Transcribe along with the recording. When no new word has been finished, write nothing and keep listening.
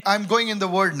I'm going in the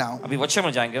word now, अभी वचन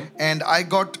में जाएंगे हम and I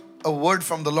got a word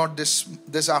from the Lord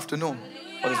this afternoon.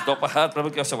 और इस दोपहर प्रभु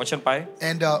की ओर से वचन पाए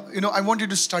And I want you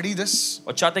to study this.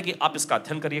 और चाहते हैं कि आप इसका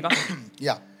अध्ययन करिएगा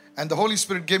Yeah. And the Holy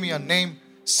Spirit gave me a name,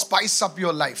 spice up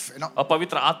your life, और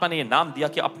पवित्र आत्मा ने ये नाम दिया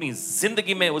कि अपनी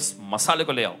जिंदगी में उस मसाले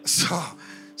को ले आओ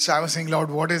So I was saying,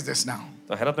 Lord, what is this now?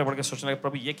 तो हैरत में पड़ के सोचने लगे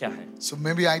प्रभु ये क्या है So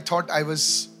maybe I thought I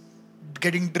was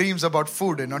getting dreams about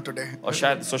food, today. और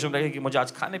शायद सोचने लगे कि मुझे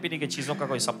आज खाने पीने की चीजों का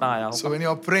कोई सपना आया So हो when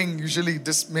you're praying, usually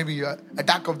this may be an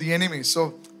attack of the enemy.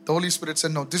 So the Holy Spirit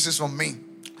said, no, this is from me.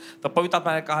 तो पवित्र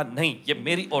आत्मा ने कहा नहीं ये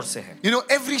मेरी ओर से है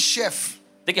Every chef,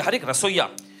 देखिए हर एक रसोइया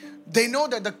they know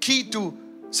that the key to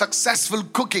successful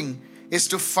cooking is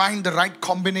to find the right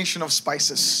combination of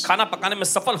spices. खाना पकाने में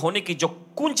सफल होने की जो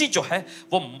कुंजी जो है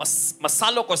वो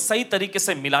मसालों को सही तरीके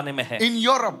से मिलाने में है In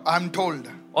Europe, I'm told,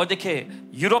 और देखिए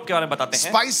यूरोप के बारे में बताते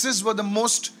हैं spices were the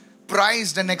most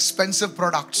prized and expensive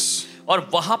products. और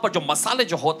वहां पर जो मसाले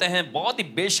जो होते हैं बहुत ही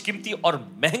बेशकीमती और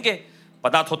महंगे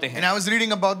पदार्थ होते And हैं I was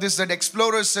reading about this, that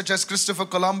explorers such as Christopher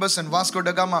Columbus and Vasco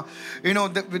da Gama,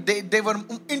 they were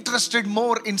interested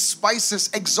more in spices,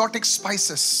 exotic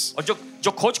spices. और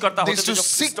जो खोज करता They होते used थे to जो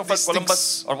seek Christopher these Columbus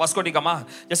things. और Vasco da Gama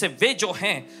जैसे वे जो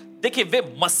हैं देखिए वे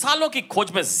मसालों की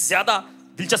खोज में ज्यादा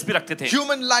दिलचस्पी रखते थे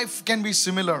Human life can be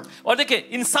similar. और देखिए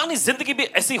इंसानी जिंदगी भी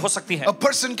ऐसी हो सकती है A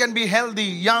person can be healthy,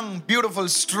 young, beautiful,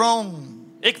 strong,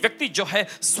 एक व्यक्ति जो है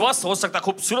स्वस्थ हो सकता है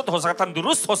खूबसूरत हो सकता है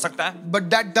तंदुरुस्त हो सकता है but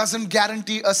that doesn't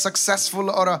guarantee a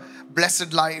successful or a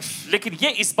blessed life. लेकिन ये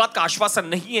इस बात का आश्वासन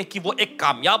नहीं है कि वो एक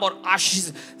कामयाब और आशीष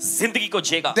जिंदगी को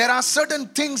जिएगा There are certain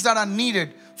things that are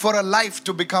needed for a life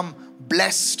to become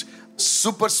blessed,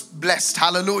 super blessed.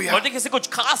 Hallelujah. और देखिए ऐसी कुछ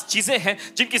खास चीजें हैं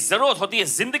जिनकी जरूरत होती है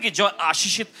जिंदगी जो है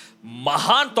आशीषित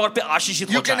महान तौर पे आशीषित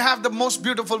हो You can जाए have the most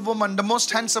beautiful woman, the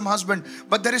most handsome husband,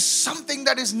 but there is something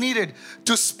that is needed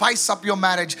to spice up your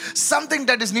marriage, something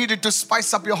that is needed to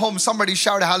spice up your home. Somebody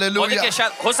shout और hallelujah. देखिए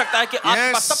शायद हो सकता है कि आपके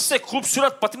Yes. पास सबसे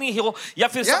खूबसूरत पत्नी हो या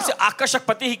फिर Yeah. सबसे आकर्षक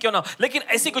पति ही क्यों ना हो लेकिन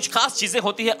ऐसी कुछ खास चीजें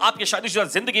होती है आपके शादीशुदा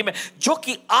जिंदगी में जो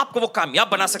कि आपको वो कामयाब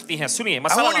बना सकती हैं सुनिए I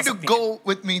masala want La you to सकती हैं go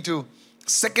with me to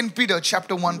 2 Peter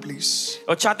chapter 1, please.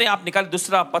 और चाहते हैं आप निकाल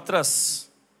दूसरा पत्रस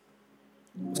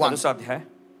उसका 1. दूसरा अध्याय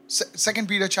 2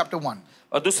 Peter chapter 1.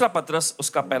 और दूसरा पत्रस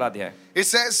उसका पहला अध्याय It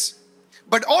says,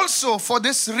 but also for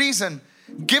this reason,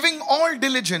 giving all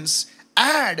diligence,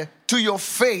 add to your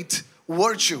faith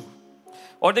virtue.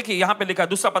 और देखिए यहाँ पे लिखा है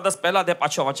दूसरा पत्रस पहला अध्याय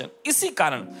 5वां वचन इसी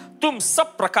कारण तुम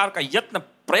सब प्रकार का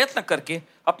प्रयत्न करके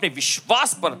अपने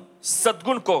विश्वास पर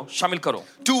सद्गुण को शामिल करो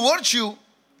To virtue,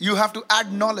 you have to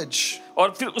add knowledge.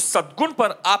 और फिर उस सद्गुण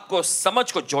पर आपको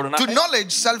समझ को जोड़ना To है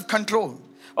knowledge, self-control.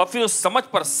 और फिर उस समझ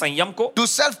पर संयम को To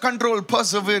self-control,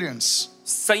 perseverance.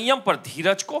 संयम पर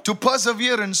धीरज को To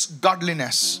perseverance,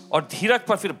 godliness. और धीरज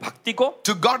पर फिर भक्ति को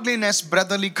To godliness,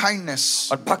 brotherly kindness.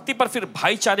 और भक्ति पर फिर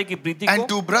भाईचारे की प्रीति And को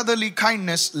to brotherly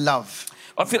kindness, love.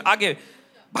 और फिर आगे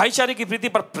भाईचारे की प्रीति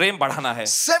पर प्रेम बढ़ाना है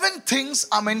 7 things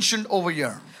are mentioned over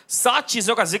here. 7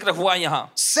 चीजों का जिक्र हुआ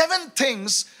यहाँ 7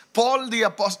 things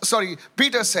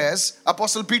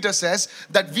Apostle Peter says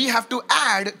that we have to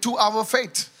add to our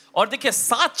faith. और देखिए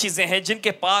 7 चीजें हैं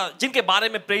जिनके बारे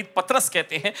में प्रेरित पतरस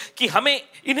कहते हैं कि हमें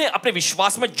इन्हें अपने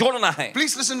विश्वास में जोड़ना है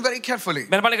Please listen very carefully.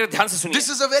 मेहरबानी करके ध्यान से सुनिए This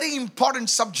is a very important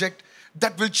subject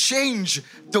that will change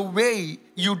the way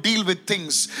you deal with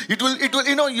things. It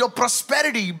will, your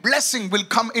prosperity, blessing will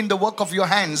come in the work of your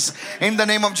hands in the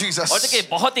name of Jesus. और देखिए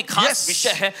बहुत ही खास Yes.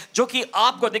 विषय है जो कि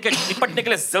आपको देखिए निपटने के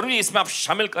लिए जरूरी है इसमें आप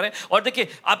शामिल करें और देखिए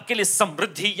आपके लिए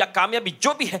समृद्धि या कामयाबी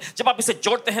जो भी है जब आप इसे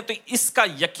जोड़ते हैं तो इसका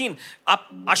यकीन आप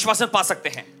आश्वासन पा सकते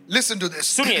हैं Listen to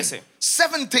this. सुनिए इसे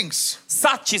 7 things.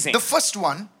 7 चीजें The first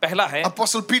one, पहला है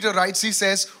Apostle Peter writes, he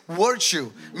says,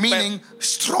 virtue, meaning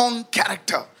strong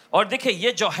character. और देखिए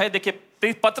ये जो है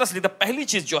देखिए पतरस लिखता पहली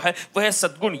चीज जो है वो है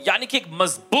सद्गुण यानी कि एक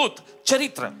मजबूत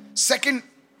चरित्र Second,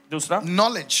 दूसरा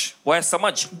knowledge. वो है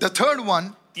समझ The third one,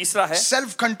 तीसरा है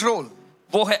self-control.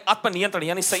 वो है आत्मनियंत्रण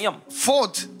यानी संयम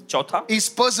Fourth चौथा is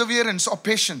perseverance or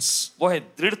patience. वो है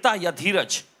दृढ़ता या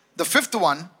धीरज The fifth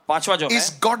one पांचवा जो है is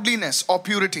godliness or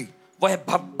purity. वो है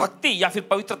भक्ति या फिर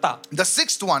पवित्रता The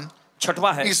sixth one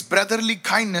छठवा है is brotherly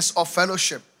kindness or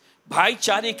fellowship.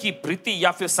 भाईचारे की प्रीति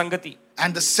या फिर संगति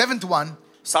And the seventh one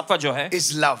सातवां जो है is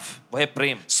love. वो है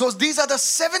प्रेम So these are the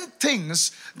 7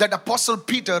 things that Apostle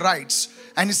Peter writes.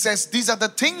 And he says these are the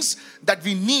things that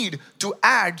we need to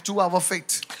add to our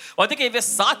faith. और देखिए वे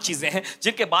 7 चीजें हैं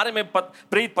जिनके बारे में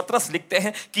प्रेरित पतरस लिखते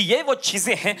हैं कि ये वो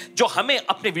चीजें हैं जो हमें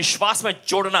अपने विश्वास में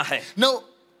जोड़ना है Now,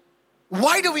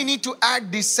 Why do we need to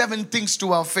add these 7 things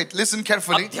to our faith? Listen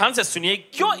carefully. अब ध्यान से सुनिए,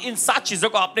 क्यों इन 7 चीजों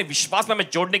को अपने विश्वास में हमें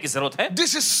जोड़ने की जरूरत है?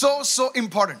 This is so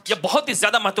important. यह बहुत ही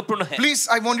ज्यादा महत्वपूर्ण है। Please,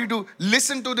 I want you to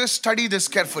listen to this, study this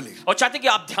carefully. और चाहते हैं कि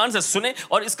आप ध्यान से सुने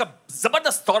और इसका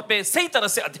जबरदस्त तौर पे सही तरह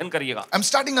से अध्ययन करिएगा। I'm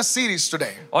starting a series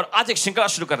today. और आज एक श्रृंखला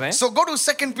शुरू कर रहे हैं। So go to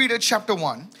 2 Peter chapter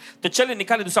 1 तो चलिए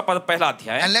निकालें दूसरा पहला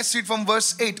अध्याय and let's read from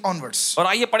verse 8 onwards. और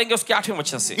आइए पढ़ेंगे उसके 8वें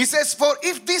वचन से। He says, for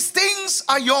if these things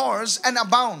are yours and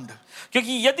abound,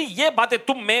 क्योंकि यदि ये बातें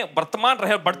तुम में वर्तमान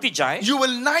रहे और बढ़ती जाए, you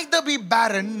will neither be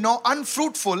barren nor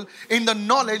unfruitful in the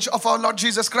knowledge of our Lord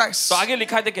Jesus Christ. तो आगे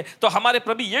लिखा है देखिए, तो हमारे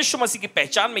प्रभु यीशु मसीह की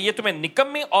पहचान में ये तुम्हें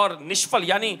निकम्मे और निष्फल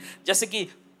यानी जैसे कि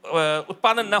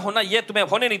उत्पादन न होना ये तुम्हें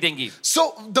होने नहीं देंगी।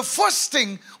 So the first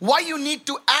thing why you need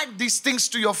to add these things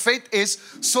to your faith is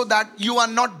so that you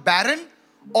are not barren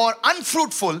or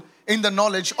unfruitful in the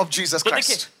knowledge of Jesus तो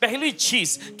देखिए, Christ. पहली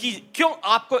चीज कि क्यों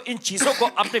आपको इन चीजों को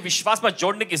अपने विश्वास में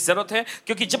जोड़ने की जरूरत है,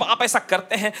 क्योंकि जब आप ऐसा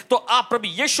करते हैं तो आप प्रभु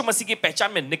यीशु मसीह की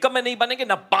पहचान में निकम्मे नहीं बनेंगे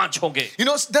ना बांझ होंगे। You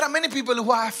know, there are many people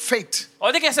who have faith,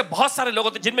 और देखिए ऐसे बहुत सारे लोग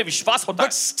होते हैं जिनमें विश्वास होता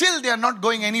but है, still they are not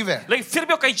going anywhere. लेकिन फिर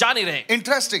भी वो कहीं जा नहीं रहे।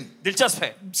 Interesting. दिलचस्प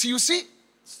है। So you see,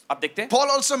 आप देखते हैं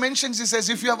Paul also mentions, he says,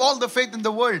 if you have all the faith in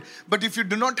the world, but if you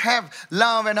do not have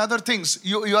love and other things,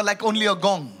 you are like only a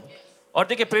gong. और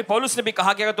देखिए पौलुस ने भी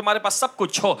कहा कि अगर तुम्हारे पास सब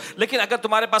कुछ हो लेकिन अगर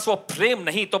तुम्हारे पास वो प्रेम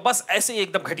नहीं तो बस ऐसे ही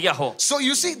एकदम घटिया हो। So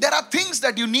you see, there are things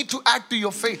that you need to add to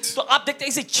your faith. तो आप देखते हैं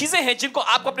ऐसी चीजें हैं जिनको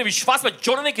आपको अपने विश्वास में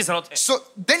जोड़ने की जरूरत है। So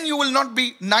then you will not be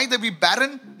neither be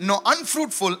barren nor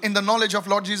unfruitful in the knowledge of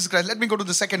Lord Jesus Christ. Let me go to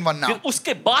the second one now. फिर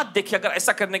उसके बाद देखिए अगर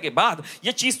ऐसा करने के बाद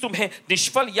ये चीज तुम्हें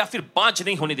निष्फल या फिर बांझ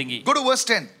नहीं होने देंगी। Go to verse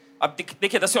 10. अब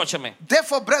देखिए 10वें वचन में,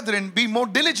 Therefore, brethren, be more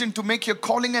diligent to make your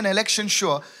calling and election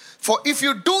sure. For if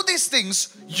you do these things,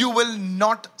 you will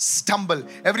not stumble.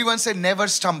 Everyone say, never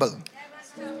stumble.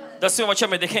 10वें वचन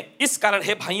में देखें, इस कारण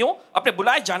हे भाइयों अपने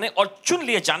बुलाए जाने और चुन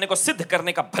लिए जाने को सिद्ध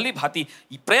करने का भली भांति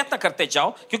प्रयत्न करते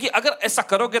जाओ, क्योंकि अगर ऐसा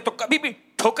करोगे तो कभी भी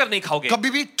ठोकर नहीं खाओगे। कभी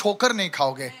भी ठोकर नहीं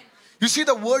खाओगे. You see,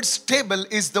 the word stable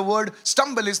is the word,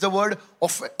 stumble is the word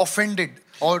of offended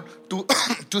or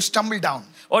to stumble down.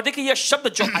 और देखिए ये शब्द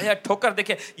जो आया ठोकर,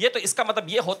 देखिए ये तो इसका मतलब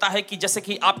ये होता है कि जैसे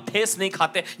कि आप ठेस नहीं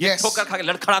खाते, ये Yes. ठोकर खा के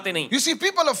लड़खड़ाते नहीं। You see,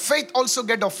 people of faith also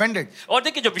get offended. और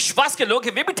देखिए जो विश्वास के लोग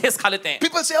हैं वे भी ठेस खा लेते हैं।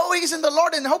 People say, oh, he's in the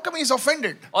Lord and how come he's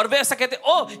offended? और वे ऐसा कहते हैं,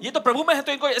 ओ ये तो प्रभु में है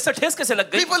तो इनको ऐसा ठेस कैसे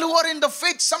लग गई। People who are in the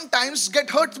faith sometimes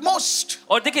get hurt most.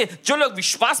 और देखिए जो लोग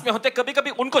विश्वास में होते हैं कभी कभी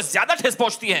उनको ज्यादा ठेस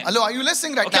पहुंचती है। Hello, are you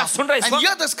listening right Okay, now? आप सुन रहे हैं इस And वक्त?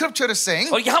 here the scripture is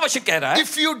saying, और यहाँ वचन कह रहा है,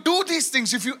 if you do these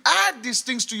things, if you add these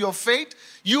things to your faith,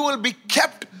 you will be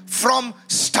kept from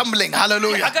stumbling.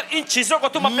 Hallelujah. अगर इन चीजों को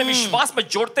तुम अपने विश्वास में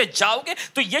जोड़ते जाओगे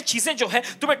तो ये चीजें जो है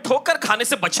तुम्हें ठोकर खाने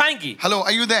से बचाएंगी। Hello,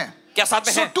 are you there? क्या साथ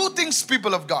में So है? 2 things,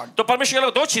 people of God. तो परमेश्वर के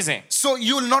लोग 2 चीजें, So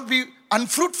you will not be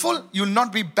unfruitful, you will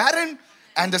not be barren,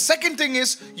 and the second thing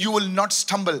is you will not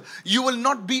stumble. You will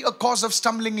not be a cause of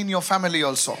stumbling in your family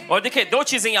also. और देखिए 2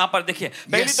 चीजें यहाँ पर देखिए,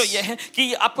 पहली Yes. तो ये है कि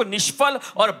ये आपको निष्फल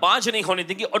और बांझ नहीं होने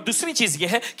देंगी, और दूसरी चीज ये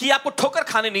है कि ये आपको ठोकर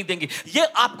खाने नहीं देंगी, ये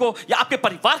आपको या आपके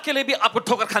परिवार के लिए भी आपको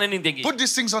ठोकर खाने नहीं देंगी। Put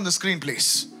these things on the screen,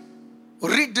 please.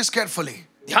 Read this carefully.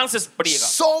 ध्यान से पढ़िएगा,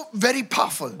 So very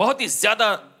powerful. बहुत ही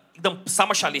ज्यादा एकदम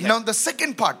सामर्थ्यशाली है। Now the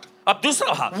second part. अब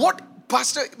दूसरा भाग, What,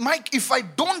 Pastor Mike, if I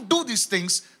don't do these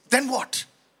things, then what?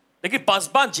 लेकिन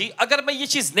पासवान जी अगर मैं ये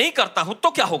चीज नहीं करता हूं तो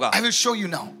क्या होगा? I will show you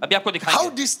now. अभी आपको How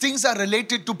दिखाएंगे these things are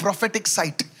related to prophetic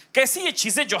sight. कैसी ये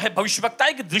चीजें जो है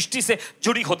भविष्यवक्ताएं की दृष्टि से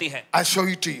जुड़ी होती हैं। I'll show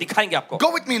you to you. दिखाएंगे आपको।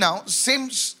 Go with me now.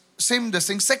 Same this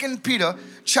thing. 2 Peter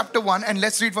chapter 1 and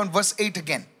let's read from verse 8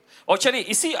 again. और चलिए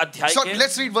इसी अध्याय Sorry, के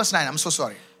let's read verse 9. I'm so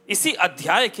sorry. इसी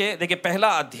अध्याय के देखिए पहला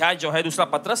अध्याय जो है दूसरा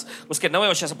पत्रस उसके 9वें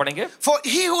वचन से पढ़ेंगे। For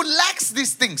he who lacks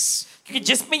these things, क्योंकि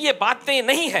जिसमें ये बातें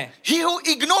नहीं है, he who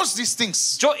ignores these things,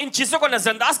 जो इन चीजों को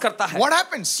नजरअंदाज करता है, what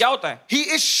happens? क्या होता है? He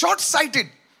is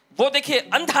short-sighted. वो देखिए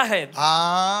अंधा है,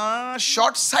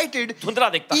 Short-sighted धुंधला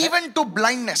देखता है। even to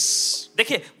blindness.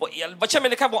 देखिए वो वचन में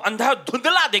लिखा है वो अंधा है,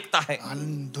 धुंधला देखता है।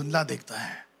 धुंधला देखता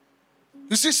है.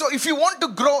 You see, so if you want to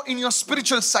grow in your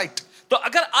spiritual sight, तो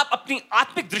अगर आप अपनी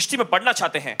आत्मिक दृष्टि में बढ़ना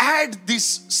चाहते हैं add these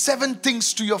 7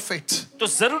 things to your faith. तो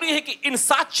जरूरी है कि इन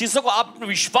 7 चीजों को आप अपने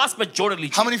विश्वास में जोड़ How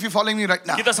लीजिए। many of you following me right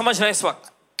now? कितना समझ रहे हैं इस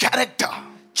वक्त? Character.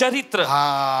 चरित्र।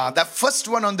 The first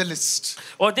one on the list.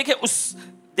 और देखिए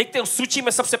देखते हैं उस सूची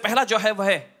में सबसे पहला जो है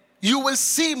वह है, You will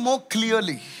see more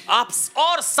clearly. आप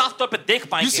और साफ तौर पे देख You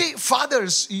पाएंगे। see,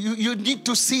 fathers, you need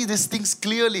to see these things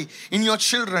clearly in your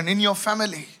children, in your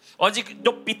family. और जी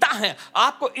जो पिता हैं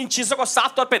आपको इन चीजों को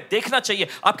साफ तौर पे देखना चाहिए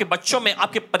आपके बच्चों में,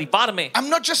 आपके परिवार में। I'm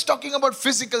not just talking about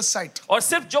physical sight. और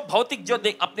सिर्फ जो भौतिक जो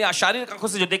अपने शारीरिक आंखों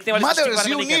से जो देखने वाली दृष्टि के Mothers,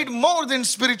 बारे में you नहीं कह need रहे।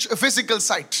 more than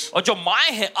physical sight. और जो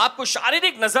माएं हैं आपको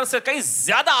शारीरिक नजर से कहीं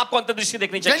ज्यादा आपको अंतर्दृष्टि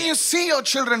देखनी When चाहिए। you see your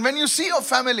children, when you see your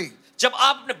family, जब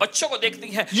आप अपने बच्चों को देखती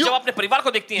हैं, You- जब अपने परिवार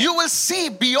को देखती हैं, you will see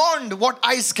beyond what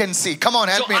eyes can see. Come on,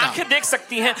 जो help me now. आंखें देख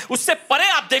सकती हैं उससे परे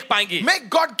आप देख पाएंगी। May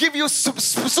God give you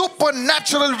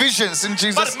supernatural visions in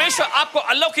Jesus. परमेश्वर आपको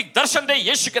अलौकिक दर्शन दे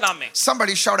यीशु के नाम में।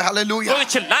 Somebody shout hallelujah. कोई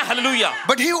चिल्लाए hallelujah.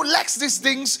 But he who lacks these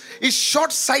things is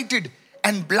short-sighted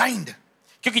and blind.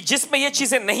 क्योंकि जिसमें ये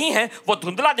चीजें नहीं है वो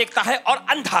धुंधला देखता है और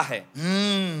अंधा है।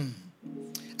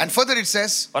 And further it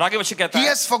says, और आगे वचन कहता he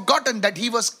है, has forgotten that he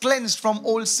was cleansed from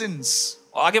all sins.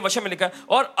 और आगे वचन में लिखा है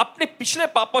और अपने पिछले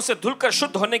पापों से धुलकर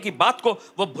शुद्ध होने की बात को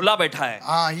वो भुला बैठा है।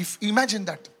 Imagine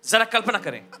that. जरा कल्पना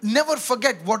करें Never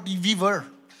forget what we were.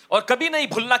 और कभी नहीं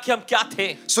भूलना कि हम क्या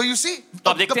थे। So you see, तो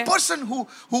आप the देखते हैं? person who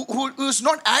is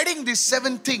not adding these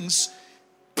 7 things,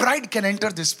 pride can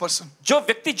enter this person. जो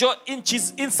व्यक्ति जो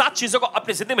इन 7 चीजों को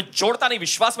अपनी जिंदगी में जोड़ता नहीं,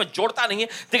 विश्वास में जोड़ता नहीं है,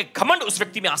 देखिए घमंड उस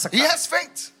व्यक्ति में आ सकता He है। has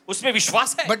faith, उसमें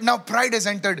विश्वास है, but now pride has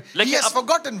entered. He लेकिन has अब-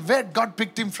 forgotten where God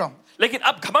picked him from. लेकिन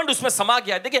अब घमंड उसमें समा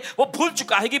गया है। देखिए वो भूल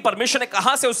चुका है कि परमेश्वर ने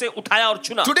कहां से उसे उठाया और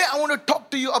चुना। Today I want to talk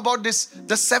to you about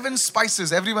the 7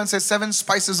 spices. Everyone says 7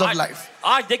 spices of life.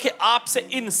 आज देखिए आपसे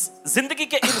इन जिंदगी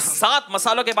के इन 7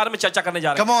 मसालों के बारे में चर्चा करने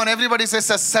जा रहे हैं। Come on, everybody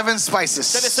says 7 चलिए spices.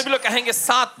 सभी लोग कहेंगे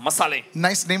 7 मसाले।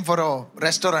 Nice name for a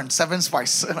restaurant, 7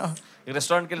 spice. You know? एक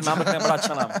रेस्टोरेंट के लिए नाम रखने बड़ा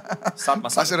अच्छा नाम है, 7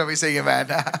 मसाले। Pastor Ravi saying,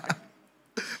 man.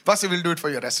 Pastor will do it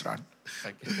for your restaurant.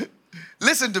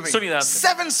 Listen to me. सुनिए ध्यान से।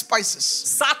 7 spices.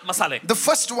 7 मसाले। The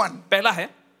first one, पहला है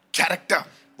character.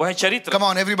 वो है चरित्र।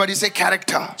 Come on, everybody say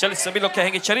character. चलिए सभी लोग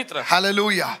कहेंगे चरित्र।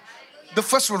 Hallelujah. The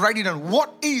first one, write it down. What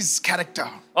is character?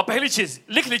 और पहली चीज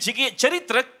लिख लीजिए कि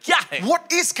चरित्र क्या है।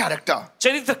 What is character?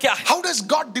 चरित्र क्या है? How does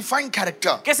God define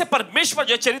character? कैसे परमेश्वर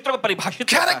जो है चरित्र को परिभाषित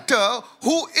करता है? Character,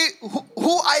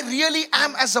 who I really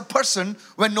am as a person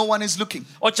when no one is looking.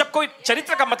 और जब कोई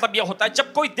चरित्र का मतलब यह होता है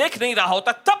जब कोई देख नहीं रहा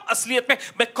होता तब असलियत में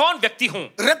मैं कौन व्यक्ति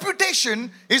हूं। Reputation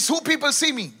is who people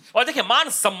see me. और देखिए मान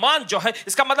सम्मान जो है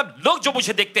इसका मतलब लोग जो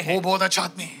मुझे देखते हैं वो बहुत अच्छा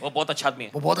आदमी है, वो बहुत अच्छा आदमी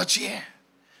है वो बहुत अच्छी है.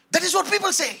 That is what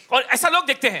people say. और ऐसा लोग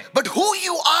देखते हैं। But who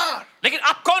you are लेकिन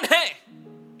आप कौन हैं?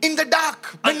 in the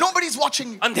dark when nobody is watching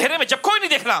you, अंधेरे में जब कोई नहीं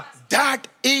देख रहा, that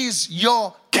is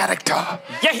your character.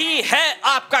 यही है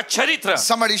आपका चरित्र।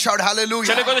 Somebody shout चले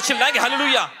hallelujah. को तो चिल्लाएंगे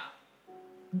hallelujah.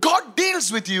 God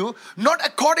deals with you not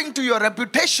according to your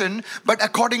reputation but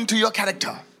according to your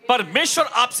character. परमेश्वर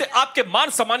आपसे आपके मान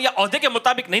सम्मान या ओहदे के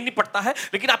मुताबिक नहीं निपटता है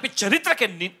लेकिन आपके चरित्र के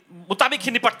मुताबिक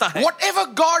ही निपटता है। Whatever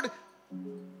God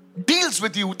deals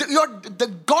with you, the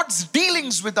God's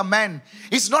dealings with a man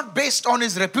is not based on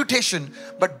his reputation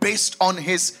but based on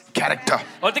his character.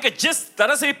 और देखिए जिस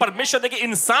तरह से भी परमेश्वर देखिए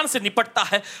इंसान से निपटता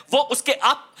है वो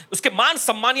उसके मान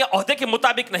सम्मान या ओहदे के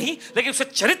मुताबिक नहीं लेकिन उसके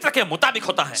चरित्र के मुताबिक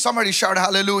होता है। Somebody shout चले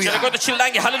hallelujah. को तो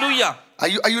चिल्लाएंगे hallelujah. Are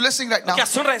you listening right now? क्या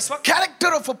सुन रहे हैं इस वक्त? Character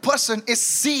of a person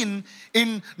is seen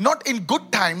in not in good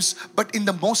times but in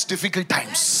the most difficult और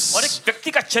times. एक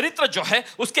व्यक्ति का चरित्र जो है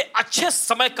उसके अच्छे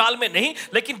समय काल में नहीं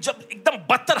लेकिन जब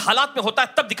एकदम बदतर हालात में होता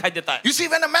है तब दिखाई देता है। You see,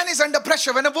 when a man is under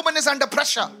pressure, when a woman is under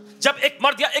pressure, जब एक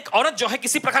मर्द या एक औरत जो है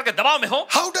किसी प्रकार के दबाव में हो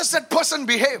how does that person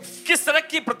behave? किस तरह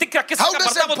की प्रतिक्रिया किस How तरह का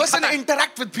does that बर्ताव वो person दिखाता है,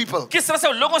 interact with people? किस तरह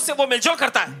से लोगों से वो मिलजुल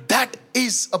करता है, That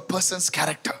is a person's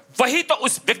character. वही तो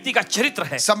उस व्यक्ति का चरित्र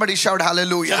है। Somebody shout चले को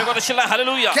hallelujah. तो चिल्लाए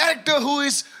hallelujah. Character who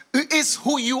is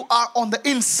who you are on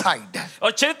the inside.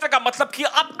 और चरित्र का मतलब कि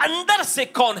आप अंदर से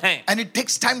कौन हैं And it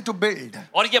takes time to build.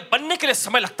 और ये बनने के लिए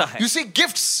समय लगता है। You see,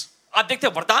 gifts, आप देखते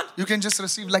हैं वरदान you can just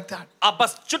receive like that. आप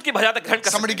बस चुटकी बजाते ग्रहण कर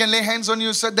सकते Somebody can lay hands on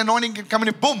you, so the anointing can come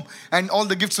in, boom, and all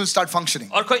the gifts will start functioning. हैं।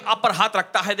 और कोई आप पर हाथ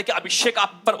रखता है देखिए अभिषेक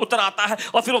आप पर उतर आता है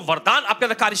और फिर वो वरदान आपके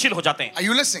अंदर कार्यशील हो जाते हैं। Are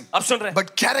you listening? आप सुन रहे हैं?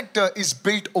 But character is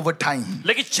built over time.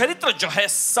 लेकिन चरित्र जो है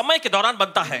समय के दौरान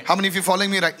बनता है। How many of you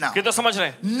following me right now? कि तो समझ रहे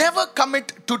हैं? Never commit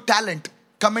to talent,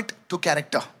 commit to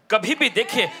character. कभी भी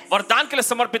देखिए वरदान के लिए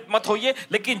समर्पित मत होइए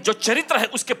लेकिन जो चरित्र है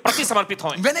उसके प्रति समर्पित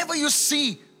हों। Whenever you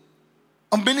see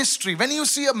a ministry, when you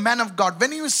see a man of God,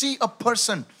 when you see a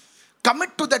person, commit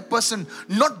to that person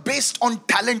not based on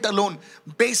talent alone,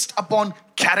 based upon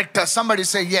character. Somebody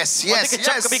say yes, और yes, देखिए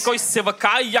जब कभी yes. कोई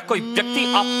सेवकाई या कोई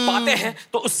व्यक्ति आप पाते हैं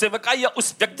तो उस सेवकाई या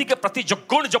उस व्यक्ति के प्रति जो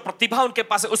गुण जो प्रतिभा उनके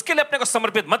पास है उसके लिए अपने को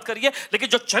समर्पित मत करिए लेकिन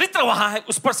जो चरित्र वहां है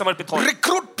उस पर समर्पित हो।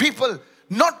 Recruit people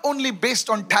not only based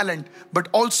on talent but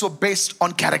also based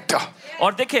on character.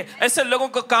 और देखिए ऐसे लोगों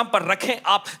को काम पर रखें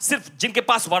आप सिर्फ जिनके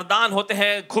पास वरदान होते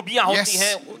हैं खूबियां होती Yes.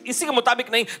 हैं इसी के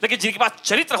मुताबिक नहीं लेकिन जिनके पास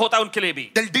चरित्र होता है उनके लिए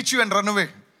भी। They'll ditch you and run away.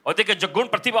 और देखिए जो गुण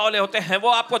प्रतिभा वाले होते हैं वो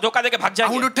आपको धोखा देके भाग I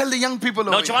want जाएंगे. to tell the young people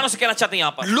over here, नौजवानों से कहना चाहते हैं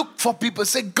यहाँ पर, look for people.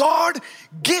 Say, God,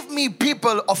 give me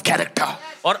people of character.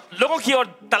 और लोगों की और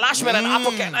तलाश में रहना.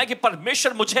 आपको कहना है कि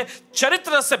परमेश्वर मुझे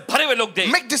चरित्र से भरे हुए लोग दे.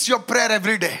 Make this your prayer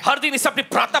every day. हर दिन इसे अपनी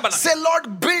प्रार्थना बना. Say,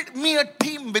 Lord, build me a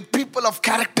team with people of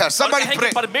character. और Somebody कहें pray.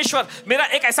 कि परमेश्वर मेरा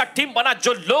एक ऐसा टीम बना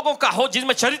जो लोगों का हो,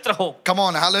 जिसमें चरित्र हो. Come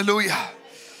on, hallelujah.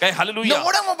 कहे Now, hallelujah.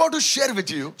 what I'm about to share with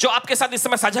you जो आपके साथ इस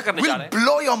समय साझा करने जा will रहे हैं,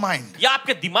 blow your mind. या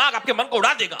आपके दिमाग, आपके मन को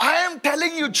उड़ा देगा. I am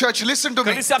telling you, church, listen to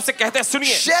me. कभी से आपसे कहते हैं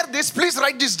सुनिए, Share this, please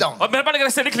write this down. और मेहरबानी करके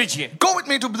इसे लिख लीजिए. Go with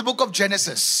me to the book of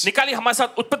Genesis. निकालिए हमारे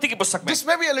साथ उत्पत्ति की पुस्तक में. This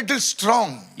may be a little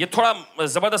strong, ये थोड़ा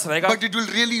जबरदस्त रहेगा, but it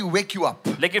will really wake you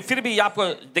up. लेकिन फिर भी ये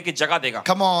आपको देखिए जगा देगा.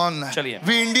 Come on. चलिए.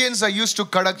 We Indians are used to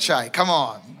kadak chai. Come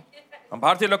on. हम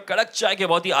भारतीय लोग कड़क चाय के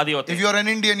बहुत ही आदी होते If हैं. you are an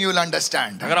Indian, you will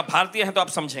understand. अगर आप भारतीय हैं तो आप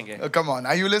समझेंगे. Come on.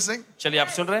 Are you listening? चलिए आप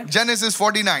सुन रहे हैं. Genesis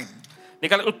 49.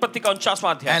 निकालिए उत्पत्ति का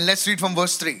 49वां अध्याय, And let's read from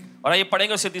verse 3. और आइए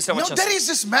पढ़ेंगे उसे 30वें Now, वचन there से. is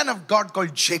this man of God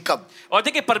called Jacob. और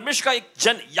देखिए परमेश्वर का एक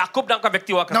जन याकूब नाम का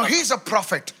व्यक्ति हुआ Now, करता था. he's a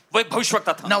prophet. वो एक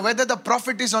भविष्यवक्ता था. Now, whether the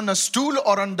prophet is on a stool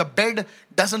or on the bed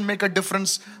doesn't make a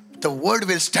difference. The word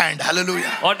will stand. Hallelujah.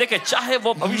 और देखिए चाहे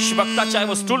वो भविष्यवक्ता चाहे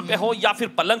वो स्टूल पे हो या फिर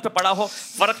पलंग पे पड़ा हो,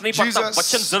 फर्क नहीं पड़ता,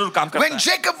 वचन जरूर काम करता When है.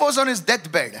 Jacob was on his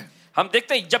deathbed, हम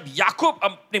देखते हैं जब याकूब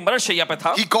अपनी मरणशैया पे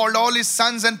था, he called all his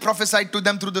sons and prophesied to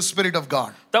them through the Spirit of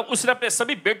God. तब उसने अपने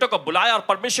सभी बेटों को बुलाया और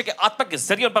परमेश्वर के आत्मा के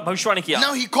जरिए उन पर भविष्यवाणी किया.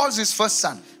 Now he calls his first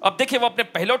son. अब देखिए वो अपने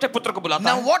पहलौठे पुत्र को बुलाता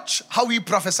Now है. watch how he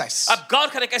prophesies. अब गौर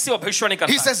करें कैसे वो भविष्यवाणी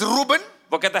करता He है. says, Reuben,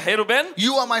 वो कहता है, हे Reuben,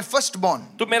 you are my firstborn,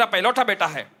 तू मेरा पहलौठा बेटा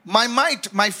है. my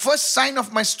might, my first sign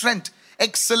of my strength,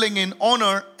 excelling in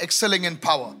honor, excelling in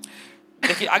power.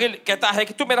 देखिए आगे कहता है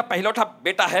कि तू मेरा पहलौठा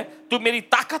बेटा है, तू मेरी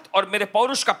ताकत और मेरे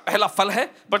पौरुष का पहला फल है,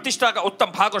 प्रतिष्ठा का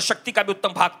उत्तम भाग और शक्ति का भी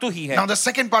उत्तम भाग तू ही है. Now the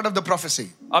second part of the prophecy.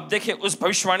 अब देखिए उस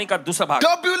भविष्यवाणी का दूसरा भाग,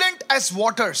 Turbulent as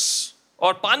waters,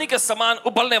 और पानी के समान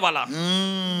उबलने वाला,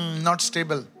 not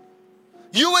stable.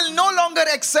 You will no longer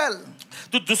excel.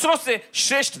 तू दूसरों से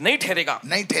श्रेष्ठ नहीं ठहरेगा.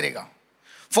 नहीं ठहरेगा.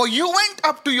 For you went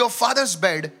up to your father's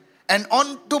bed and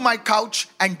onto my couch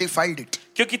and defiled it.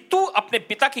 क्योंकि तू अपने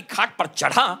पिता की खाट पर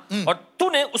चढ़ा और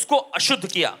तूने उसको अशुद्ध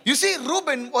किया. You see,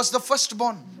 Reuben was the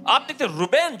firstborn. आप देखते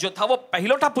रूबेन जो था वो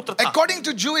पहलौठा पुत्र था. According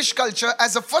to Jewish culture,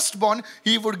 as a firstborn,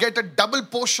 he would get a double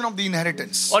portion of the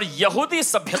inheritance. और यहूदी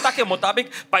सभ्यता के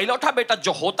मुताबिक पहलौठा बेटा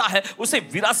जो होता है उसे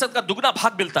विरासत का दुगना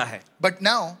भाग मिलता है. But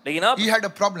now, लेकिन अब he had a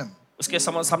problem. उसके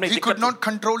सामने He दिक्कत could थी. not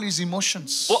control his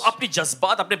emotions. वो अपनी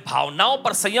जज्बात, अपने भावनाओं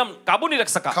पर संयम काबू नहीं रख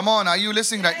सका. Come on, are you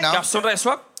listening right क्या now? आप सुन रहे हैं इस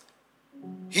वक्त?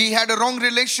 He had a wrong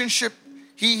relationship.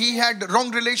 He had wrong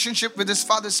relationship with his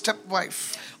father's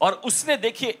stepwife. और उसने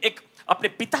देखिए एक अपने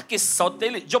पिता की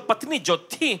सौतेली जो पत्नी जो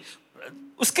थी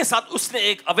उसके साथ उसने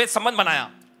एक अवैध संबंध बनाया.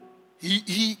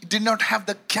 He did not have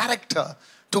the character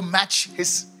to match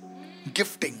his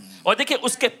gifting. और देखिए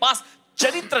उसके पास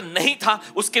चरित्र नहीं था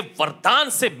उसके वरदान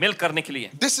से मेल करने के लिए.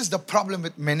 This is the problem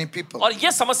with many people. और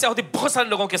यह समस्या होती बहुत सारे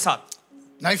लोगों के साथ.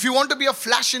 Now, if you want to be a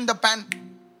flash in the pan,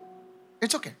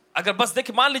 it's okay. अगर बस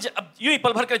देखिए मान लीजिए अब यूं ही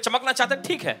पल भर के लिए चमकना चाहते हैं,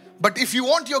 ठीक है. But if you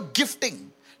want your gifting,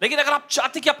 लेकिन अगर आप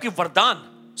चाहते कि आपकी वरदान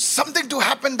something to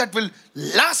happen that will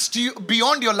last you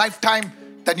beyond your lifetime,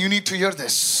 then you need to hear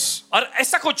this. और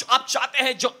ऐसा कुछ आप चाहते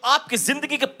हैं जो आपकी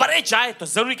जिंदगी के परे जाए तो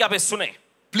जरूरी कि आप इसे सुने.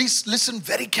 Please listen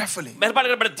very carefully. मेहरबानी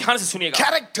कर बड़े ध्यान से सुनिएगा.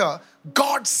 Character,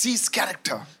 God sees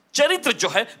character. चरित्र जो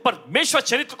है परमेश्वर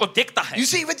चरित्र को देखता है. You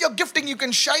see, with your gifting, you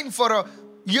can shine for a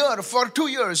year, for 2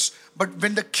 years, but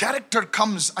when the character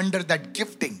comes under that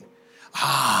gifting,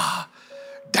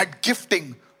 that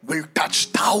gifting will touch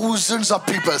thousands of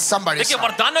people. Somebody देखिए say.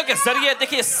 वरदानों के जरिए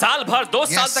देखिए साल भर 2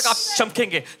 साल Yes. तक आप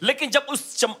चमकेंगे, लेकिन जब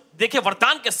उस देखिए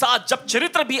वरदान के साथ जब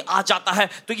चरित्र भी आ जाता है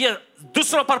तो ये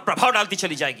दूसरों पर प्रभाव डालती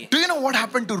चली जाएगी. Do you know what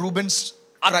happened to Reuben's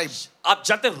tribe? आप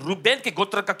जानते हैं रूबेन के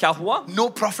गोत्र का क्या हुआ? No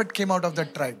prophet came out of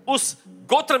that tribe. उस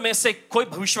गोत्र में से कोई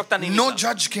भविष्यवक्ता नहीं No निकला,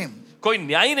 judge came. कोई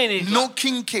न्यायी नहीं निकला, No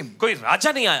king came. कोई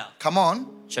राजा नहीं आया. Come on.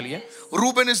 चलिए.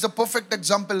 Reuben is the perfect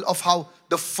example of how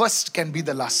the first can be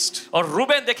the last. और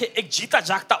रूबेन देखिए एक जीता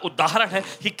जागता उदाहरण है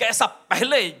कि कैसा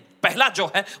पहला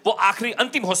जो है वो आखिरी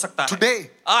अंतिम हो सकता है. Today,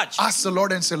 आज ask the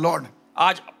Lord and say, Lord,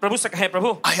 आज प्रभु से कहें, प्रभु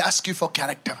I ask you for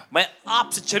character. मैं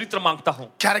आपसे चरित्र मांगता हूँ.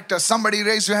 Character. Somebody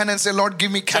raise your hand and say, Lord,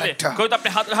 give me चलिए character. कोई तो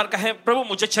अपने हाथ उठाकर कहे, प्रभु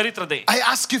मुझे चरित्र दे. I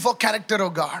ask you for character, oh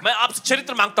God. मैं आपसे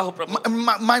चरित्र मांगता हूँ प्रभु.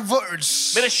 My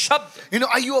words. मेरे शब्द. You know,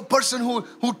 are you a person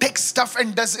who takes stuff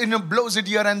and does, blows it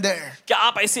here and there? क्या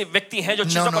आप ऐसे व्यक्ति हैं जो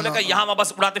चीजों को लेकर यहाँ वहाँ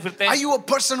बस उड़ाते फिरते Are हैं? you a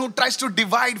person who tries to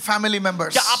divide family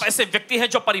members? क्या आप ऐसे व्यक्ति हैं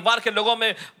जो परिवार के लोगों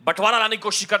में बंटवारा लाने की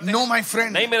कोशिश करते हैं? No, my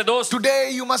friend. नहीं मेरे दोस्त. Today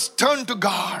you must turn to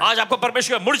God. आज आपको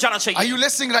परमेश्वर की ओर मुड़ जाना Are चाहिए। you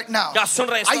listening right now? क्या सुन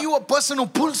रहे हैं इस Are वक्त? you a person who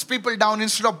pulls people down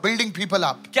instead of building people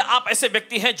up? क्या आप ऐसे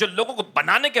व्यक्ति हैं जो लोगों को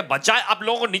बनाने के बजाय आप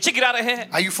लोगों को नीचे गिरा रहे हैं?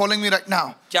 Are you following me right now?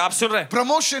 क्या आप सुन रहे हैं?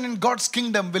 Promotion in God's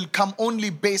kingdom will come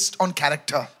only based on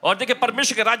character. और देखिए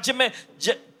परमेश्वर के राज्य में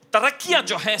तरक्कियां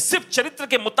जो हैं सिर्फ चरित्र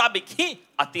के मुताबिक ही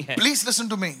आती हैं। Please listen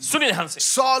to me. सुनिए ध्यान से।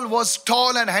 Saul was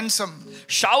tall and handsome.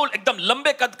 शाऊल एकदम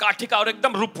लंबे कद काठी का और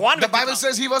एकदम रूपवान The व्यक्ति Bible था।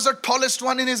 says he was the tallest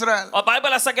one in Israel. और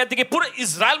बाइबल ऐसा कहती है कि पूरे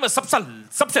इजराइल में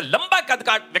सबसे लंबा कद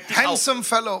का व्यक्ति था वो। Handsome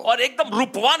fellow. और एकदम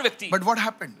रूपवान व्यक्ति। But what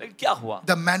happened? लेकिन क्या हुआ?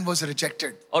 The man was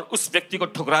rejected. और उस व्यक्ति को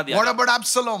ठुकरा दिया What गया। about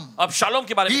Absalom? अब शालोम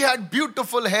के बारे He में had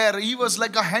beautiful hair. He was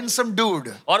like a handsome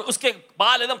dude. और उसके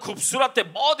बाल एकदम खूबसूरत थे,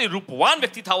 बहुत ही रूपवान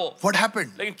व्यक्ति था वो। What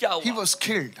happened? लेकिन क्या He हुआ? was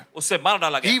killed. उससे मार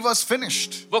डाला He गया। was finished.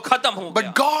 वो खत्म हो But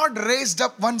गया। God raised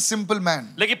up one simple man.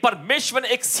 लेकिन परमेश्वर ने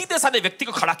एक सीधे साधे व्यक्ति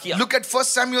को खड़ा किया। Look at 1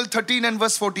 Samuel 13 and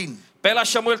verse 14. पहला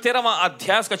शमूएल 13वां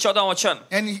अध्याय उसका 14वां वचन।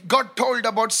 And God told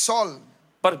about Saul.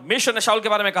 परमेश्वर ने शाऊल के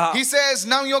बारे में कहा। He says,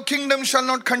 now your kingdom shall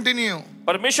not continue.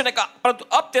 परमेश्वर ने कहा परंतु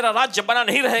अब तेरा राज्य बना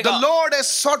नहीं The रहेगा। Lord has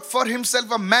sought for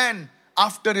himself a man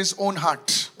after his own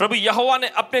heart. प्रभु यहोवा ने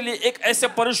अपने लिए एक ऐसे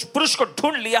पुरुष को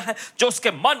ढूंढ लिया है जो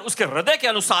उसके मन उसके हृदय के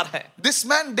अनुसार है। This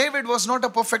man David was not a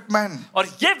perfect man. और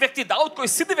ये व्यक्ति दाऊद कोई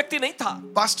सिद्ध व्यक्ति नहीं था।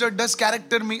 Pastor, does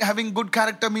having good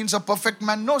character means a perfect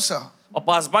man? No, sir. और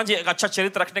पासवान जी एक अच्छा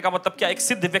चरित्र रखने का मतलब क्या एक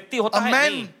सिद्ध व्यक्ति होता A है?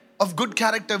 man नहीं। of good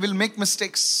character will make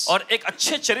mistakes. और एक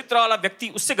अच्छे चरित्र वाला व्यक्ति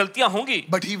उससे गलतियां होंगी।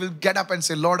 But he will get up and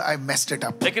say, Lord, I messed it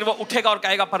up. लेकिन वो उठेगा और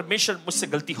कहेगा परमेश्वर मुझसे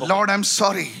गलती हो गई। Lord, I'm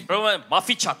sorry. प्रभु मैं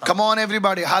माफी चाहता हूँ। Come on,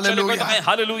 everybody. Hallelujah.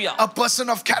 Hallelujah. A person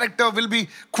of character will be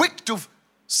quick to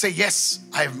say, yes,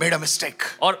 I have made a mistake.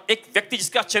 और एक व्यक्ति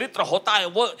जिसका चरित्र होता है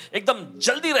वो एकदम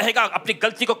जल्दी रहेगा अपनी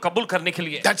गलती को कबूल करने के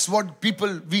लिए। That's what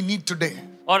people we need today.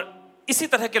 और इसी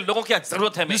तरह के लोगों की आज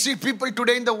जरूरत है You हमें। see, people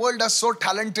today in the world are so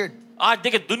talented, आज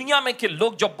देखिए दुनिया में के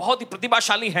लोग जो बहुत ही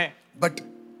प्रतिभाशाली हैं but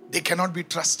they cannot be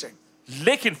trusted.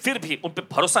 लेकिन फिर भी उन पे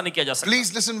भरोसा नहीं किया जा सकता।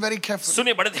 Please listen very carefully.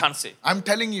 सुनिए बड़े ध्यान से। I'm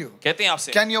telling you, कहते हैं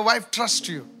आपसे can your wife trust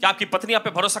you? क्या आपकी पत्नी आप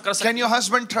पे भरोसा कर सकती Can your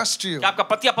husband trust you? क्या आपका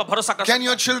पति आप पे भरोसा कर Can सकता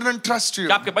your है? children trust you?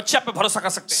 क्या आपके बच्चे आप पे भरोसा कर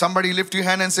सकते हैं? Somebody lift your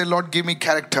hand and say, Lord, give me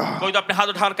character. कोई तो अपने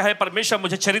हाथ उठाकर कहे परमेश्वर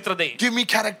मुझे चरित्र दे, Give me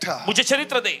character. मुझे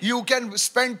चरित्र दे। You can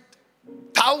spend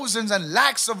thousands and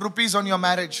lakhs of rupees on your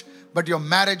marriage, but your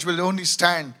marriage will only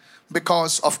stand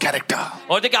because of character.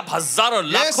 और देखिए आप हजारों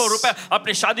लाखों Yes. रुपए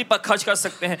अपनी शादी पर खर्च कर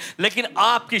सकते हैं लेकिन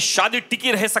आपकी शादी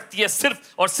टिकी रह सकती है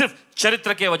सिर्फ और सिर्फ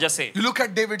चरित्र के वजह से। You look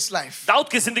at David's life. Dawood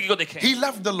की जिंदगी को देखें, He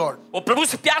loved the Lord वो प्रभु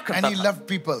से प्यार and करता he था loved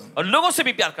people. और लोगों से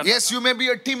भी प्यार करता Yes, you may be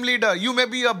a team leader, you may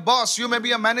be a boss, you may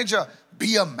be a manager.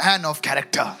 Be a man of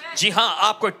character. था। जी हाँ,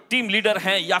 आप कोई टीम लीडर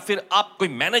हैं या फिर आप कोई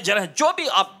मैनेजर हैं, जो भी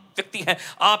आप व्यक्ति हैं,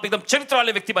 आप एकदम चरित्र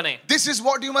वाले व्यक्ति बने। This is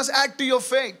what you must add to your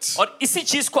faith. और इसी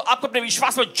चीज को आपको अपने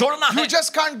विश्वास में जोड़ना है। You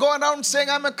just can't go around saying,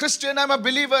 I'm a Christian, I'm a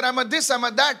believer, I'm a this, I'm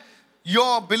a that.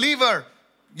 You're a believer.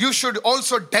 You should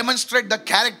also demonstrate the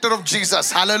character of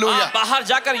Jesus. Hallelujah. आप बाहर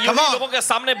जाकर Come यूं on. लोगों के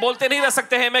सामने बोलते नहीं रह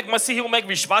सकते हैं मैं एक मसीही हूं, मैं एक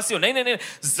विश्वासी हूं। नहीं नहीं नहीं,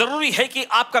 जरूरी है कि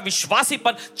आपका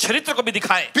विश्वासीपन चरित्र को भी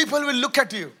दिखाए। People will look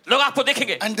at you लोग आपको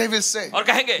देखेंगे and they will say, और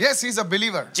कहेंगे yes, he's a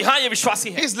believer. जी हाँ ये विश्वासी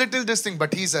है, He's little this thing,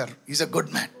 but he's a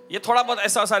good man. ये थोड़ा बहुत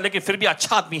ऐसा ऐसा लेकिन फिर भी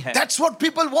अच्छा आदमी है। That's what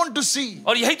people want to see.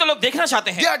 और यही तो लोग देखना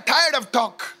चाहते They हैं। are tired of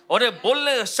talk. और ये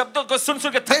बोलने शब्दों को सुन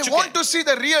सुन के They थक चुके want हैं। to see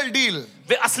the real deal.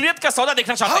 वे असलियत का सौदा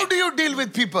देखना चाहते How हैं। do you deal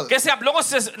with people? कैसे आप लोगों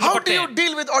से How do निपटते you हैं?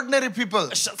 deal with ordinary people?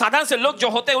 साधारण से लोग जो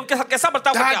होते हैं उनके साथ कैसा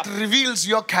बर्ताव करते हैं That आप? reveals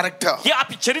your character. ये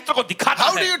आपके चरित्र को दिखाता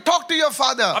How do है। you talk to your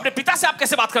father? अपने पिता से आप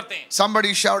कैसे बात करते हैं?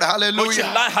 Somebody shout कोई hallelujah.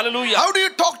 चिल्लाए hallelujah. How do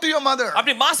you talk to your mother?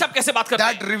 अपनी माँ से आप कैसे बात करते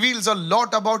That हैं? reveals a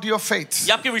lot about your faith.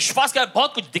 ये आपके विश्वास का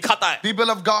बहुत कुछ दिखाता है। People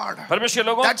of God. परमेश्वर के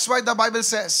लोगों, That's why the Bible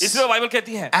says, इसलिए बाइबल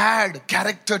कहती है add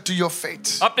character to your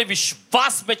faith. अपने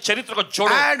विश्वास में चरित्र को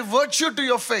जोड़ो, Add virtue to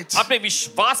your faith. अपने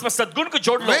विश्वास में सद्गुण को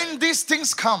जोड़ लो। When these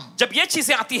things come, जब ये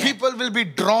चीजें आती हैं people will be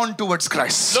drawn towards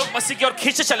Christ. लोग मसीह की ओर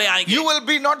खींचे चले आएंगे। You will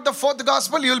be not the fourth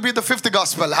gospel, you will be the fifth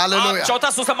gospel. आप Hallelujah. चौथा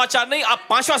सुसमाचार नहीं, आप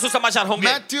पांचवा सुसमाचार होंगे।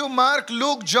 Matthew, Mark,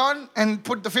 Luke, John, and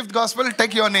put the fifth gospel,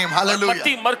 take your name. Hallelujah.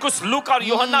 मत्ती, मरकुस, लूका और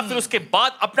यूहन्ना, फिर उसके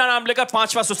बाद अपना नाम लेकर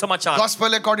पांचवा सुसमाचार।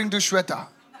 Gospel according to Shweta.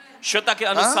 Shweta के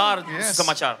Huh? अनुसार Yes.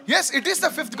 सुसमाचार। Yes, it is the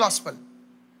fifth gospel.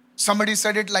 Somebody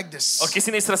said it like और this.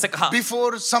 किसी ने इस तरह से कहा,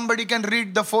 Before somebody can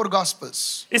read the four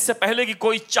gospels, इससे पहले कि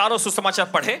कोई चारों सुसमाचार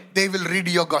पढ़े, they will read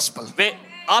your gospel. वे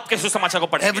आपके सुसमाचार को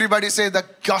पढ़ेंगे। Everybody say the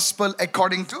gospel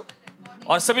according to.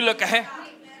 और सभी लोग कहें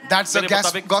That's the मेरे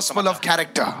मुताबिक gospel of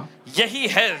character. यही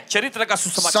है चरित्र का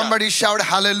सुसमाचार। Somebody shout कोई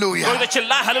hallelujah. तो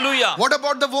चिल्लाए hallelujah. What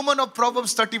about the woman of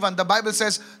Proverbs 31? The Bible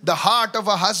says the heart of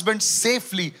a husband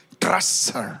safely trusts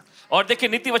her. और देखिए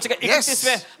नीति वचन के Yes.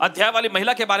 31वें अध्याय वाली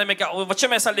महिला के बारे में क्या वचन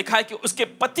में ऐसा लिखा है कि उसके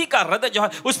पति का हृदय जो है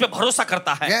उस पे भरोसा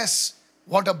करता है। Yes.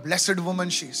 What a blessed woman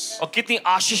she is. और कितनी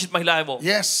आशीषित महिला है वो।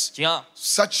 Yes. जी हाँ।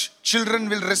 Such children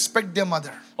will respect their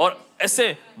mother. और ऐसे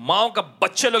माओ का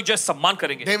बच्चे लोग जो है सम्मान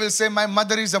करेंगे। They will say, my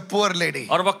mother is a poor lady.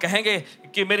 और वो कहेंगे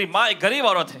कि मेरी माँ एक गरीब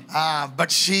औरत है।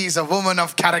 But she is a woman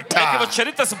of character. लेकिन वो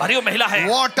चरित्र से भरी हुई महिला है।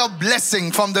 What a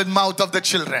blessing from the mouth of the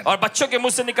children. और बच्चों के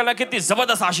मुंह से निकलना कितनी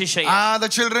जबरदस्त आशीष है। The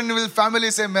children will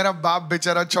family say, मेरा बाप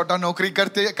बेचारा छोटा नौकरी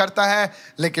करता है,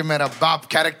 लेकिन मेरा बाप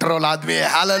character वाला आदमी है.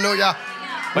 Hallelujah.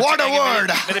 What a word.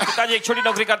 मेरे पिताजी एक छोटी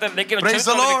नौकरी करते हैं लेकिन Praise the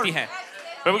चरित्र वाले Lord. व्यक्ति हैं।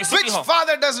 प्रभु की Which स्तुति हो।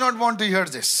 father does not want to hear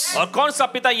this? और कौन सा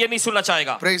पिता ये नहीं सुनना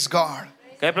चाहेगा? Praise God.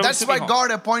 कहे प्रभु की That's स्तुति why हो।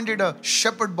 God appointed a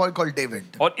shepherd boy called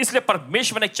David. और इसलिए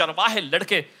परमेश्वर ने एक चरवाहे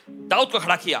लड़के दाऊद को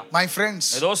खड़ा किया। My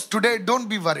friends, मेरे दोस्त, today don't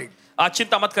be worried. आज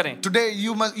चिंता मत करें। Today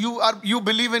you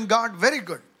believe in God, very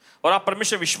good. और आप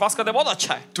परमेश्वर विश्वास करते हैं बहुत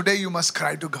अच्छा है। Today you must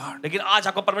cry to God. लेकिन आज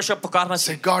आपको परमेश्वर पुकारना Say,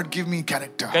 चाहिए। God, give me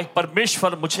character. कहे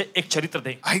परमेश्वर मुझे एक चरित्र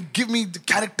दे। Give me the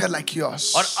character like yours.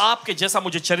 और आपके जैसा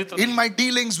मुझे चरित्र दे। In my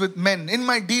dealings with men, in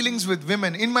my dealings with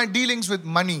women, in my dealings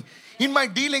with money, in my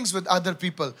dealings with other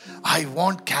people, I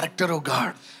want character, oh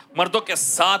God. मर्दों के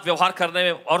साथ व्यवहार करने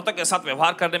में, औरतों के साथ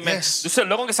व्यवहार करने में, Yes. दूसरे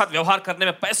लोगों के साथ व्यवहार करने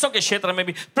में, पैसों के क्षेत्र में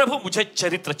भी प्रभु मुझे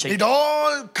चरित्र चाहिए। It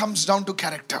all comes down to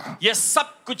character. ये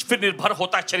सब कुछ फिर निर्भर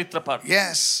होता है चरित्र पर।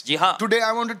 Yes. जी हाँ। Today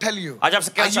I want to tell you, आज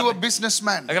आपसे are कहना you a चाहते हैं,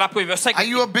 businessman? अगर आप कोई व्यवसाय Are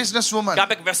you a businesswoman? क्या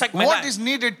आप एक व्यवसायिक महिला What हैं? is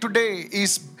needed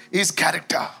today is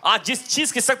character. आज जिस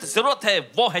चीज की सख्त जरूरत है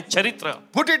वो है चरित्र।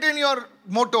 Put it in your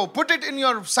motto, put it in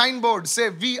your signboard, say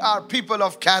we are people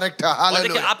of character. और देखिए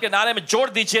Hallelujah. आपके नारे में जोड़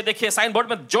दीजिए, देखिए साइन बोर्ड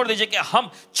में जोड़ दीजिए कि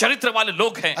हम चरित्र वाले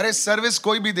लोग हैं। अरे सर्विस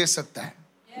कोई भी दे सकता है,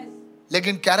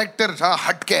 लेकिन कैरेक्टर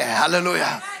हटके है।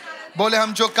 हालेलुया। बोले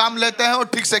हम जो काम लेते हैं वो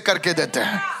ठीक से करके देते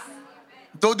हैं,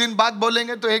 2 दिन बाद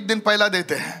बोलेंगे तो 1 दिन पहला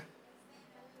देते हैं।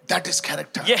 That is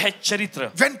character. ये है चरित्र।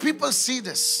 When people see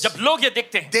this, जब लोग ये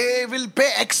देखते हैं they will pay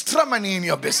extra money in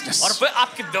your business. और वे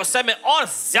आपके व्यवसाय में और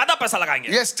ज्यादा पैसा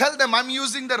लगाएंगे। Yes, tell them I'm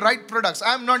using the right products.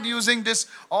 I'm not using this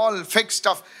all fake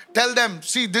stuff. Tell them,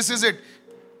 see, this is it.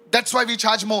 That's why we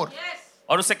charge more.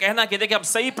 और उसे कहना कि देखिए हम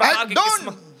सही प्रकार की don't-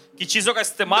 किस्म की चीजों का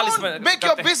इस्तेमाल इसमें Don't make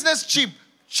your करते हैं। business cheap.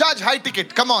 Charge high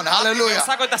ticket. Come on, hallelujah.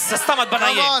 व्यवसाय को इतना सस्ता मत Come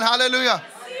बनाइए on, hallelujah.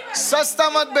 सस्ता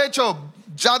मत बेचो,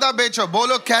 ज्यादा बेचो।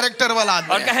 बोलो कैरेक्टर वाला और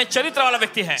आदमी है। कहें चरित्र वाला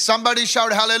व्यक्ति है। Somebody shout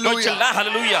कोई hallelujah. चिल्लाए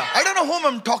hallelujah. I don't know whom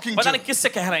I'm talking पता to. नहीं किससे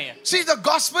कह रहे हैं। See, the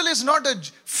gospel is not a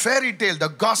fairy tale.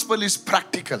 The gospel is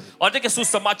practical. और देखिए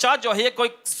सुसमाचार जो है ये कोई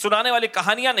सुनाने वाली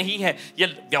कहानियां नहीं है, ये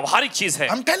व्यवहारिक चीज है।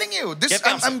 I'm telling you, this कहते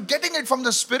हैं हमसे। I'm getting it from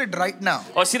the spirit right now.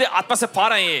 और सीधे आत्मा से पा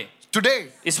रहे हैं ये। Today,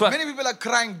 इस वक्त- many people are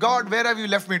crying, God, where have you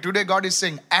left me? Today, God is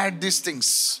saying, add these things.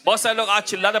 बहुत सारे लोग आज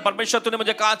चिल्लाते हैं, परमेश्वर तूने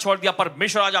मुझे कहाँ छोड़ दिया।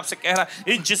 परमेश्वर आज आपसे कह रहा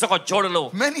है इन चीजों को जोड़ लो।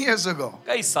 Many years ago,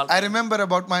 कई साल I remember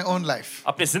about my own life.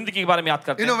 अपनी जिंदगी के बारे में याद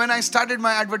करते You know, हैं। when I started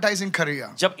my advertising career,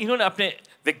 जब इन्होंने अपने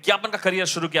विज्ञापन का करियर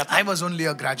शुरू किया था I was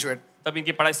only a graduate. तब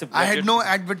इनकी पढ़ाई से I had no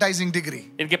advertising degree.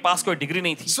 इनके पास कोई डिग्री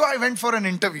नहीं थी। So I went for an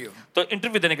interview. तो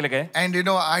इंटरव्यू देने के लिए गए And you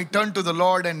know, I turned to the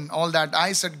Lord and all that.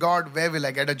 I said, God, where will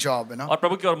I get a job? You know. और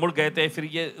प्रभु की ओर मुड़ गए थे। फिर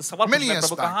ये सवाल Many पूछा years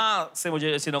प्रभु back. कहाँ से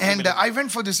मुझे ऐसी नौकरी And मिलेगी? I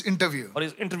went for this interview. और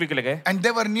इस इंटरव्यू के लिए गए And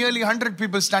there were nearly 100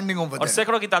 people standing over और there.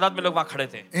 सैकड़ों की तादाद में लोग वहाँ खड़े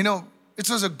थे You know,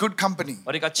 it was a good company.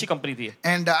 और एक अच्छी कंपनी थी।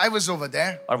 And I was over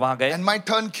there. और वहाँ गए And my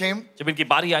turn came. जब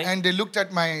इनकी बारी आई And they looked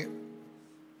at my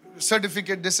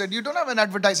certificate. They said, you don't have an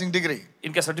advertising degree.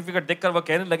 इनका सर्टिफिकेट देखकर वो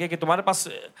कहने लगे कि तुम्हारे पास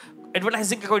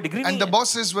एडवर्टाइजिंग का कोई डिग्री And नहीं the है।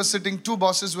 bosses were sitting, 2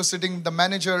 bosses were sitting, the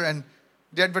manager and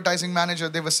the advertising manager,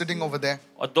 they were sitting over there.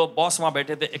 और 2 बॉस वहाँ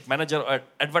बैठे थे, एक मैनेजर और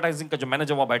एडवर्टाइजिंग का जो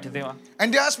मैनेजर वहाँ बैठे थे वहाँ।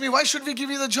 And they asked me, why should we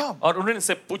give you the job? और उन्होंने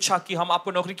इनसे पूछा कि हम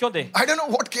आपको नौकरी क्यों दें? I don't know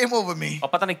what came over me. और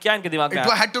पता नहीं क्या इनके दिमाग में It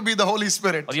आया। had to be the Holy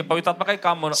Spirit. और ये पवित्र आत्मा का ही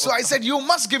काम होना। So I said, you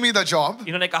must give me the job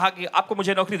इन्होंने कहा कि आपको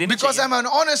मुझे नौकरी देनी because चाहिए I'm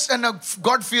an honest and a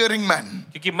God-fearing man.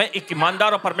 क्योंकि मैं एक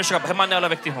ईमानदार और परमेश्वर का भय मानने वाला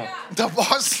व्यक्ति हूँ। The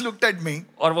boss looked at me.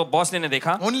 और वो बॉस ने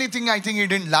देखा Only thing I think he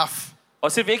didn't laugh. और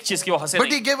सिर्फ एक चीज की वो हंसे But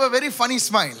नहीं, he gave a very funny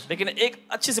smile. लेकिन एक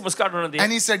अच्छी सी मुस्कुराहट उन्होंने दी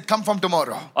And he said, come from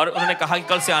tomorrow. और उन्होंने कहा कि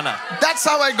कल से आना। That's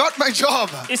how I got my job.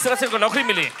 इस तरह से उनको नौकरी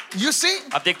मिली। You see,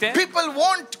 आप देखते हैं people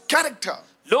want character.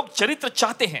 लोग चरित्र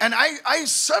चाहते हैं And I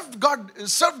served God,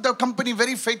 served the company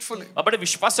very faithfully. और बड़े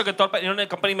विश्वासों के तौर पर इन्होंने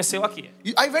कंपनी में सेवा की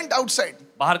है। I went outside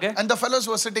बाहर गए and the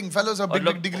fellows were sitting, fellows are और big,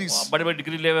 लोग big degrees. बड़े बड़े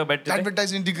डिग्री ले हुए बैठे थे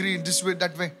Advertising degree, this way,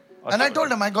 that way. And I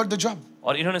told them I got the job.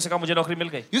 और इन्होंने से कहा मुझे नौकरी मिल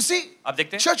गई। You see, आप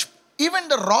देखते हैं church, Even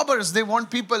the robbers, they want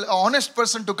people, an honest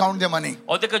person to count their money.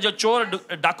 और देखो जो चोर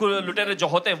डाकू लुटेरे जो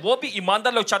होते हैं वो भी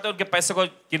ईमानदार लोग चाहते हैं उनके पैसे को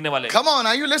गिनने वाले. Come on,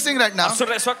 are you listening right now? आप सुन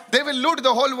रहे हैं इस वक्त? They will loot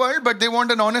the whole world, but they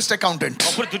want an honest accountant.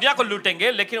 और पूरी दुनिया को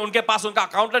लूटेंगे लेकिन उनके पास उनका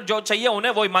अकाउंटेंट जो चाहिए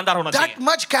उन्हें वो ईमानदार होना That चाहिए.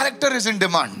 much character is in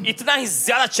demand. इतना ही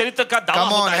ज्यादा चरित्र का दावा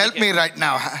Come on, होता है. help me right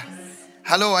now.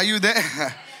 Hello, are you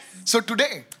there? So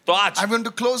today, तो आज I'm going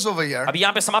to close over here. अभी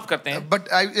यहाँ पे समाप्त करते हैं. But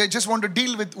I just want to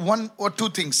deal with one or two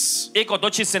things. एक और दो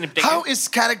चीज से निपटेंगे. How is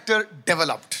character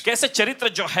developed? कैसे चरित्र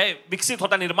जो है विकसित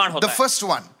होता निर्माण होता The है. first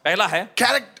one, पहला है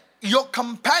your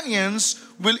companions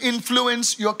will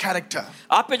influence your character.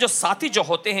 आप पे जो साथी जो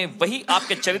होते हैं वही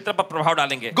आपके चरित्र पर प्रभाव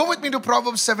डालेंगे. Go with me to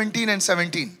Proverbs 17 and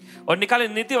 17. और निकाले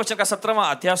नीति वचन का 17वां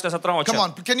अध्याय उसका 17वां Come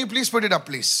वचन. on, can you please put it up,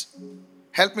 please?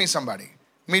 Help me, somebody.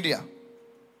 Media.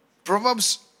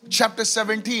 Proverbs chapter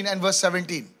 17 and verse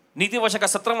 17. नीति वचन का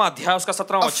 17वां अध्याय उसका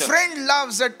 17वां A वचन. friend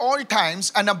loves at all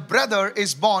times, and a brother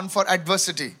is born for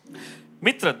adversity.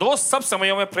 मित्र दोस्त सब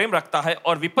समयों में प्रेम रखता है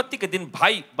और विपत्ति के दिन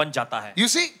भाई बन जाता है. You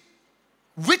see,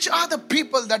 which are the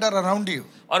people that are around you?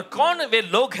 और कौन वे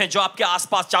लोग हैं जो आपके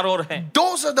आसपास चारों ओर हैं?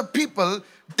 Those are the people,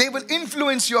 they will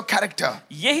influence your character.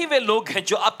 यही वे लोग हैं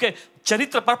जो आपके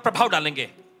चरित्र पर प्रभाव डालेंगे.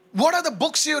 What are the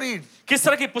books you read? किस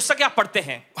तरह की पुस्तकें आप पढ़ते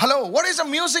हैं? Hello, what is the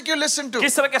music you listen to?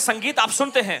 किस तरह के संगीत आप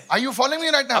सुनते हैं? Are you following me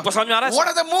right now? आपको समझ में आ रहा है? What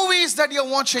are the movies that you're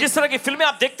watching? किस तरह की फिल्में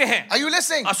आप देखते हैं? Are you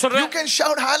listening? आप सुन रहे You हैं? can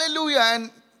shout hallelujah, and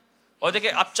और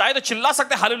देखिए आप चाहे तो चिल्ला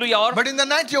सकते हैं हालेलुया और but in the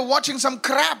night you're watching some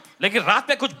crap. लेकिन रात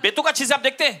में कुछ बेतुका चीजें आप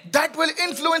देखते हैं. That will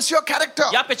influence your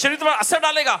character. ये आपके चरित्र पर असर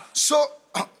डालेगा. So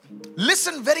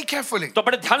listen very carefully. तो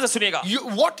बड़े ध्यान से सुनिएगा.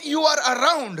 What you are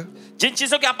around जिन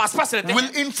चीजों के आप आसपास रहते will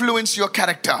हैं influence your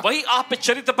character. वही आप पे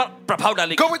चरित्र पर प्रभाव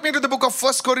डालेगी. Go with me to the book of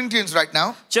 1 Corinthians right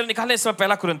now. चल निकाले इसमें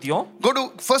पहला कुरिन्थियों. Go to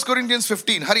 1 Corinthians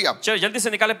 15. Hurry up. चल जल्दी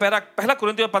से निकाले पहला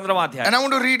कुरिन्थियों 15वां अध्याय. And I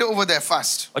want to read over there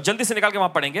fast. और जल्दी से निकाल के वहां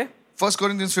पढ़ेंगे. 1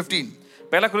 Corinthians 15.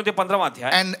 पहला कुरिन्थियों 15वां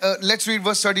अध्याय. And let's read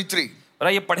verse 33.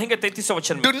 और ये पढ़ेंगे 33वें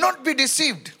वचन में. Do not be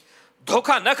deceived.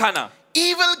 धोखा न खाना.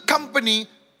 Evil company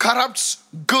corrupts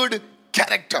good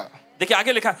character. देखिए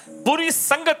आगे लिखा बुरी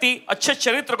संगति अच्छे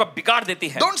चरित्र को बिगाड़ देती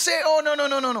है. Don't say, oh,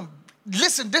 no.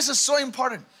 Listen, this is so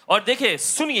important. और देखिए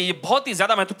सुनिए ये बहुत ही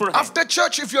ज्यादा महत्वपूर्ण है. After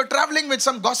church, if you're traveling with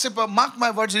some gossiper, mark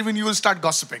my words, even you will start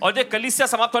gossiping. और देख कलीसिया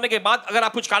समाप्त होने के बाद अगर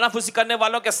आप कुछ कानाफूसी करने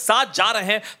वालों के साथ जा रहे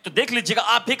हैं तो देख लीजिएगा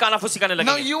आप भी कानाफूसी करने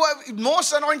Now लगेंगे. you have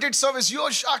most anointed service. You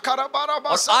are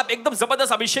और आप एकदम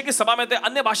जबरदस्त अभिषेक की सभा में थे,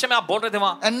 अन्य भाषा में आप बोल रहे थे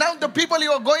वहां. And now the people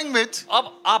you are going with,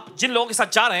 अब आप जिन लोगों के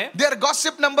साथ जा रहे हैं they are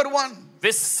gossip number one.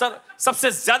 वे सबसे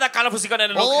ज्यादा कानाफूसी करने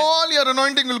वाले लोग हैं. All your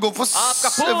anointing will go. आपका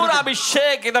पूरा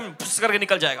अभिषेक एकदम फुस करके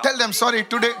निकल जाएगा. Tell them, sorry,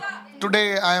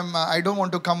 today I don't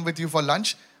want to come with you for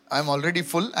lunch. I'm already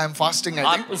full. I'm fasting, I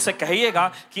think. आप उससे कहिएगा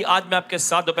कि आज मैं आपके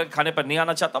साथ दोपहर के खाने पर नहीं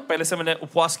आना चाहता हूँ. पहले से मैंने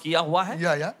उपवास किया हुआ है.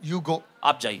 Yeah, you go.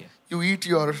 आप जाइए. You eat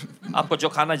your आपको जो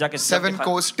खाना जाके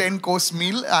 7-course, 10-course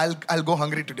meal. I'll go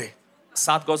hungry today.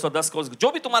 7 course और 10 कोर्स जो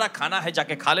भी तुम्हारा खाना है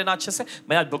जाके खा लेना अच्छे से.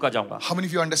 मैं आज भूखा जाऊंगा. How many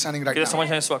of you are understanding right क्या now? समझ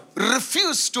है इस वक्त?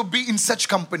 Refuse to be in such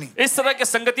company इस तरह के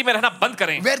संगति में रहना बंद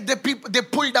करें. where they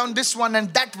pull down this one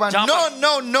and that one. जहाँ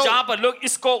No. जहाँ पर लोग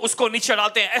इसको उसको नीचे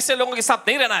डालते हैं ऐसे लोगों के साथ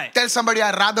नहीं रहना है. Tell somebody,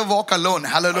 I'd rather walk alone.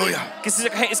 Hallelujah. किसी से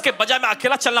कहें इसके बजाय मैं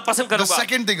अकेला चलना पसंद The करूंगा.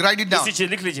 second thing, write it down. दूसरी चीज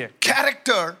लिख लीजिए.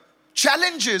 Character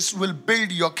challenges will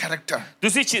build your character.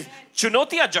 दूसरी चीज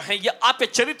चुनौतियां जो हैं ये आपके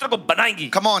चरित्र को बनाएंगी.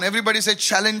 Come on, everybody say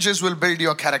challenges will build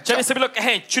your character. चलिए सभी लोग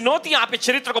कहें चुनौतियां आपके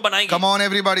चरित्र को बनाएंगी. Come on,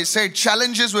 everybody say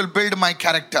challenges will build my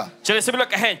character. चलिए सभी लोग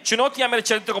कहें चुनौतियां मेरे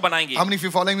चरित्र को बनाएंगी. How many of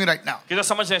you following me right now? किधर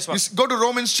समझ रहे हैं इस You वक्त? go to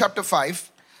Romans chapter 5.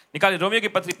 निकालिए रोमियो की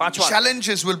पत्री 5वां.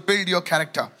 Challenges will build your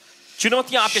character.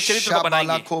 चुनौतियां आपके चरित्र को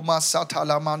बनाएंगी. Shabalakoma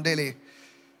satala mandele.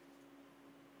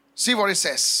 See what it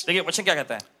says. देखिए वचन क्या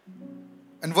कहता है.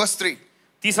 And verse 3.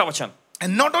 तीसरा वचन.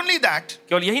 And not only that,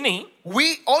 केवल यही नहीं we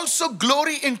also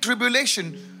glory in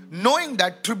tribulation, knowing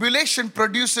that tribulation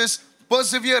produces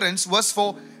perseverance, verse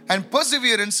 4, and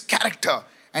perseverance character,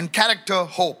 and character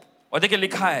hope. और देखिए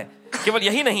लिखा है केवल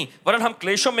यही नहीं वरन हम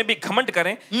क्लेशों में भी घमंड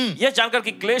करें यह जानकर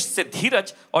कि क्लेश से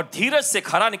धीरज और धीरज से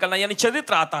खरा निकलना यानी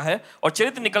चरित्र आता है और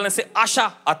चरित्र निकलने से आशा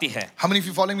आती है. How many of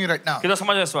you following me right now? किधर समझ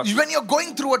रहे हैं इस वक्त? When you're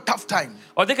going through a tough time,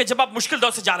 और देखिए जब आप मुश्किल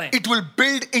दौर से जा रहे हैं it will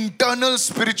build internal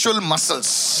spiritual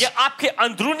muscles. ये आपके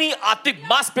अंदरूनी आत्मिक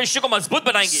मांसपेशियों को मजबूत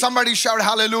बनाएंगे. Somebody shout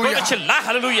hallelujah. चिल्लाए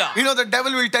hallelujah. You know, the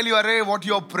devil will tell you, Array, what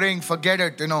you're praying, forget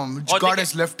it. You know, God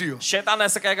has left you. शैतान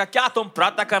ऐसा कहेगा क्या तुम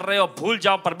प्रार्थना कर रहे हो भूल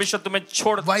जाओ परमेश्वर तुम्हें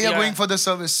छोड़ Why are you going for the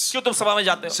service? क्यों तुम सभा में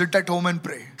जाते हो? Sit at home and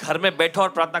pray. घर में बैठो और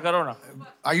प्रार्थना करो ना।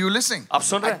 Are you listening? आप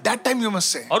सुन रहे At हैं? that time you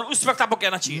must say, और उस वक्त आपको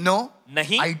कहना चाहिए, no,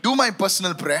 नहीं, I do my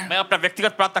personal prayer. मैं अपना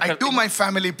व्यक्तिगत प्रार्थना I करता do हूँ, my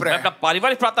family मैं prayer. अपना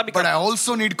पारिवारिक प्रार्थना भी But करता I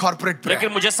also need corporate हूँ, लेकिन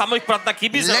prayer. मुझे सामूहिक प्रार्थना की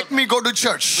भी जरूरत Let me go to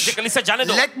church. मुझे कलीसिया जाने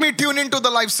दो, Let me tune into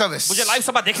the live service. मुझे लाइव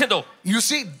सभा देखने दो। You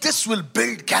see, this will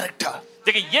build character.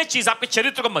 देखिए ये चीज आपके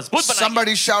चरित्र को मजबूत बनाएगी।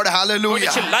 Somebody shout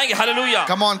hallelujah. चिल्लाएंगे hallelujah.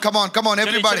 Come on, come on, come on,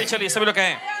 everybody. चलिए सभी लोग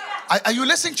कहें। Are you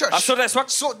listening, church? आप सुन रहे हैं इस वक्त?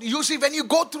 So you see, when you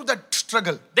go through that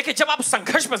struggle, देखिए जब आप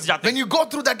संघर्ष में से जाते when हैं you go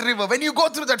through that river, when you go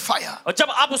through that fire, और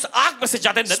जब आप उस आग में से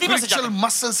जाते हैं, नदी में से जाते spiritual हैं,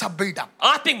 muscles are built up,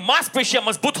 आत्मिक मांसपेशियां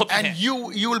मजबूत होती and हैं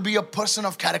you will be a person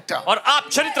of character. और आप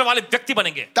चरित्र वाले व्यक्ति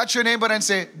बनेंगे। Touch your neighbor and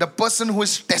say, the person who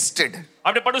is tested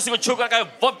अपने पड़ोसी को छूकर कहे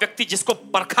वो व्यक्ति जिसको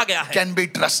परखा गया है, can be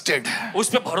trusted. उस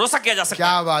पे भरोसा किया जा सकता है।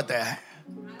 क्या बात है?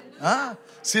 हाँ?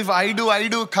 सिर्फ I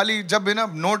do खाली जब है ना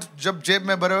नोट जब जेब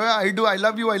में भरे हुए I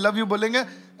love you बोलेंगे,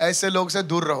 ऐसे लोग से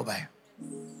दूर रहो भाई।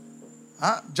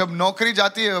 हाँ, जब नौकरी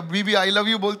जाती है बीवी I love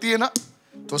you बोलती है ना,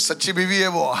 तो सच्ची बीवी है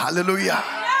वो। हालेलुया।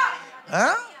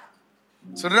 हाँ,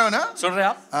 सुन रहे हो ना? सुन रहे हैं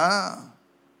आप? हाँ,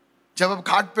 जब आप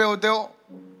खाट पे होते हो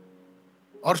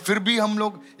और फिर भी हम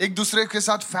लोग एक दूसरे के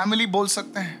साथ फैमिली बोल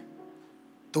सकते हैं,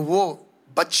 तो वो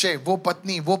बच्चे, वो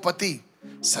पत्नी, वो पति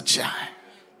सच्चा है।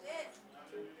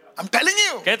 I'm telling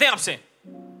you, कहते हैं आपसे,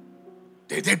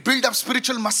 they build up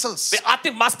spiritual muscles. वे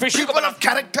आत्मिक मांसपेशियों को People of बनाते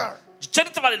हैं, character.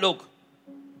 चरित्र वाले लोग।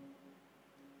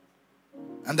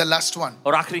 And the last one,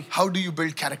 और आखिरी, how do you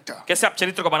build character? कैसे आप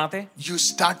चरित्र को बनाते हैं? You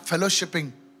start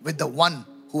fellowshipping with the one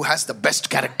who has the best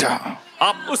character.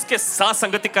 आप उसके साथ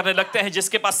संगति करने लगते हैं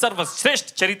जिसके पास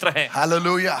सर्वश्रेष्ठ चरित्र है।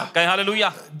 Hallelujah. कहें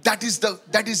hallelujah. That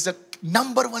is the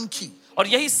number one key. और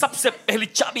यही सबसे पहली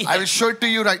चाबी I है। will show it to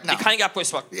you right now. दिखाएंगे आपको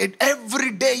इस वक्त।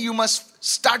 Every day you must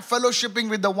start fellowshipping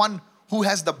with the one who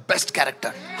has the best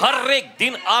character. हर एक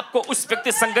दिन आपको उस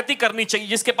व्यक्ति से संगति करनी चाहिए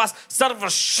जिसके पास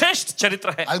सर्वश्रेष्ठ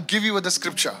चरित्र है। I'll give you the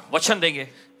scripture. वचन देंगे।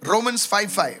 Romans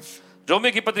 5:5.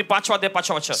 रोमियो की पत्री 5वां अध्याय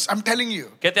 5वां वचन। I'm telling you,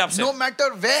 कहते हैं आपसे, no matter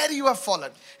where you have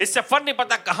fallen, इससे फर्क नहीं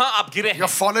पड़ता कहां आप गिरे you हैं।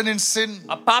 have fallen in sin,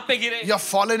 आप पाप में गिरे, you have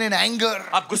fallen in anger.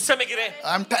 आप गुस्से में गिरे।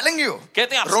 I'm telling you,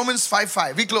 कहते हैं आपसे, Romans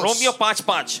 5:5. We close. Romeo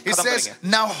 5:5 It खत्म says,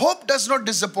 करेंगे। now hope does not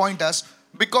disappoint us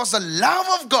because the love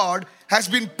of God has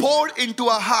been poured into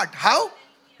our heart. How?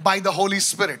 By the Holy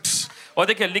Spirit. और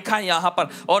देखिए लिखा है यहाँ पर,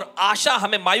 और आशा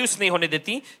हमें मायूस नहीं होने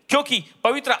देती क्योंकि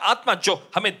पवित्र आत्मा जो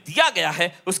हमें दिया गया है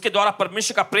उसके द्वारा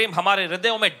परमेश्वर का प्रेम हमारे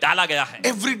हृदयों में डाला गया है।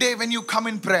 Every day when you come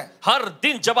in prayer, हर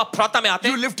दिन जब आप प्रार्थना में आते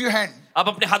you हैं, lift your hand. आप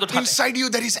अपने हाथ उठाते हैं, Inside you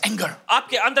there is anger.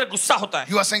 आपके अंदर गुस्सा होता है।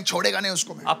 You are saying छोड़ेगा नहीं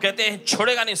उसको मैं। आप कहते हैं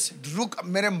छोड़ेगा नहीं इससे। रुक,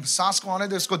 मेरे सांस को आने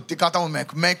दे, इसको दिखाता हूं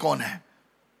मैं कौन है।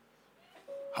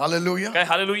 Hallelujah. कहे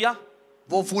हालेलुया।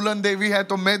 वो फूलन देवी है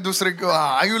तो मैं दूसरे को।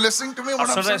 Are you listening to me? What आप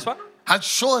I'm सुन रहे हैं saying? इस वक्त? I'll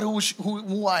show her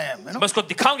who I am. You know? मैं उसको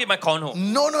दिखाऊंगी मैं कौन हूँ।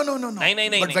 No. नहीं,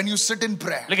 But नहीं। when you sit in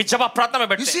prayer, लेकिन जब आप प्रार्थना में you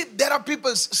बैठते see हैं, there are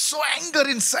people so anger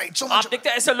inside, so much. आप देखते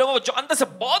हैं ऐसे लोगों को जो अंदर से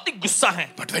बहुत ही गुस्सा है,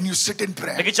 But when you sit in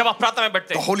prayer, लेकिन जब आप प्रार्थना में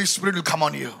बैठते the हैं, Holy Spirit will come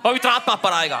on you. पवित्र आत्मा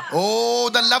पर आएगा। Oh,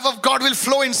 the love of God will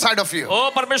flow inside of you.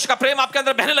 ओ परमेश्वर का प्रेम आपके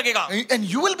अंदर बहने लगेगा And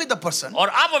you will be the person और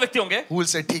आप वो व्यक्ति होंगे who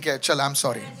will say, ठीक है, चल, I'm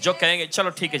sorry. जो कहेंगे चलो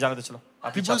ठीक है जाने दो, चलो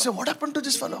आप People say, what happened to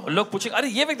this fellow? लोग पूछेंगे अरे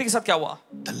ये व्यक्ति के साथ क्या हुआ?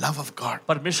 The love of God.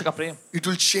 परमेश्वर का प्रेम It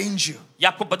will change you. ये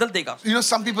आपको बदल देगा। You know,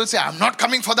 some people say, I'm not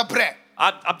coming for the prayer.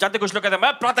 आप जानते कुछ लोग कहते हैं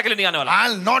मैं प्रार्थना के लिए नहीं आने वाला,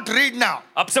 I'll not read now.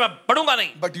 अब से मैं पढ़ूंगा नहीं।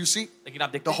 But you see, लेकिन आप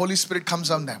the देखते हैं Holy Spirit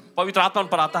comes on them. पवित्र आत्मा उन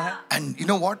पर आता है And you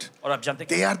know what? और आप जानते हैं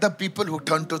They are the people who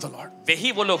turn to the Lord. वे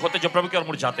ही वो लोग होते हैं जो प्रभु की ओर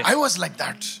मुड़ जाते हैं। I was like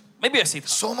that. मैं भी ऐसी था,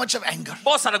 So much of anger.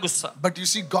 बहुत सारा गुस्सा। But you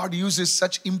see, God uses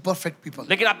such imperfect people.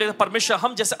 लेकिन आप देखते हैं परमेश्वर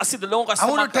हम जैसे 80 लोगों का I want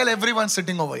इस्तेमाल to tell everyone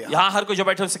sitting over here, यहाँ हर कोई जो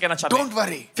बैठे हैं उनसे कहना चाहते don't हैं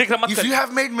worry. फिक्र मत If you करिए।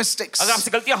 have made mistakes, अगर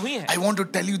आपसे गलतियां हुई हैं, I want to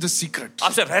tell you the secret.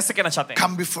 आपसे रहस्य कहना चाहते हैं,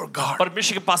 Come before God.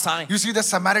 परमेश्वर के पास आए। You see the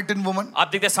Samaritan woman?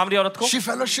 आप देखते हैं सामरी औरत को, She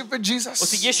fellowship with उसने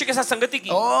Jesus. यीशु के साथ संगति की,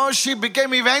 Oh, she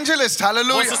became evangelist. वो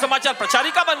Hallelujah. सुसमाचार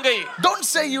प्रचारिका बन गई। Don't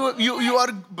say you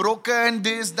are broken,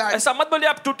 this, that. ऐसा मत बोलिए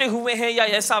आप टूटे हुए हैं या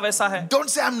ऐसा वैसा है, Don't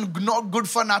say I'm not good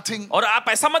for nothing. और आप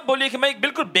ऐसा मत बोलिए कि मैं एक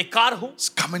बिल्कुल बेकार हूँ।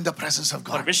 Come in the presence of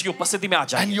God. परमेश्वर की उपस्थिति में आ And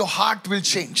जाइए your heart will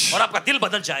change. और आपका दिल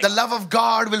बदल The जाएगा। love of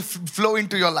God will flow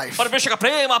into your life. परमेश्वर का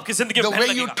प्रेम आपकी जिंदगी The में way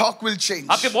बहने you लगेगा। talk will change.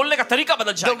 आपके बोलने का तरीका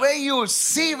बदल The जाएगा, way you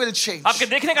see will change. आपके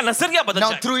देखने का नजरिया बदल Now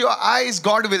जाएगा, through your eyes,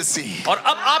 God will see. और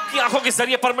अब आपकी आंखों के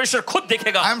जरिए परमेश्वर खुद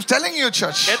देखेगा। I'm telling you,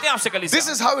 church. कहते हैं आपसे This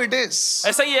कलीसिया, is how it is.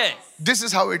 ऐसा ही है, This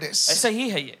is how it is. ऐसा ही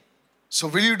है ये। So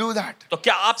will you do that? तो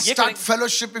क्या आप ये Start करेंगे?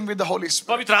 fellowshipping with the Holy Spirit.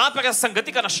 पवित्र आत्मा के साथ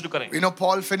संगति करना शुरू करें. You know,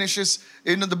 Paul finishes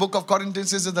in the book of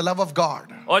Corinthians says the love of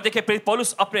God. और देखिए प्रेरित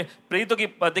पौलुस अपने प्रेरितों की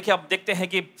देखिए आप देखते हैं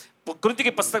कि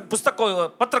कुरिन्थियों की पुस्तक को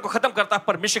पत्र को खत्म करता है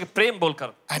परमेश्वर के प्रेम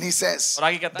बोलकर. And he says और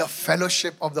आगे कहता है, the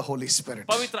fellowship of the Holy Spirit.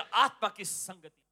 पवित्र आत्मा की संगति.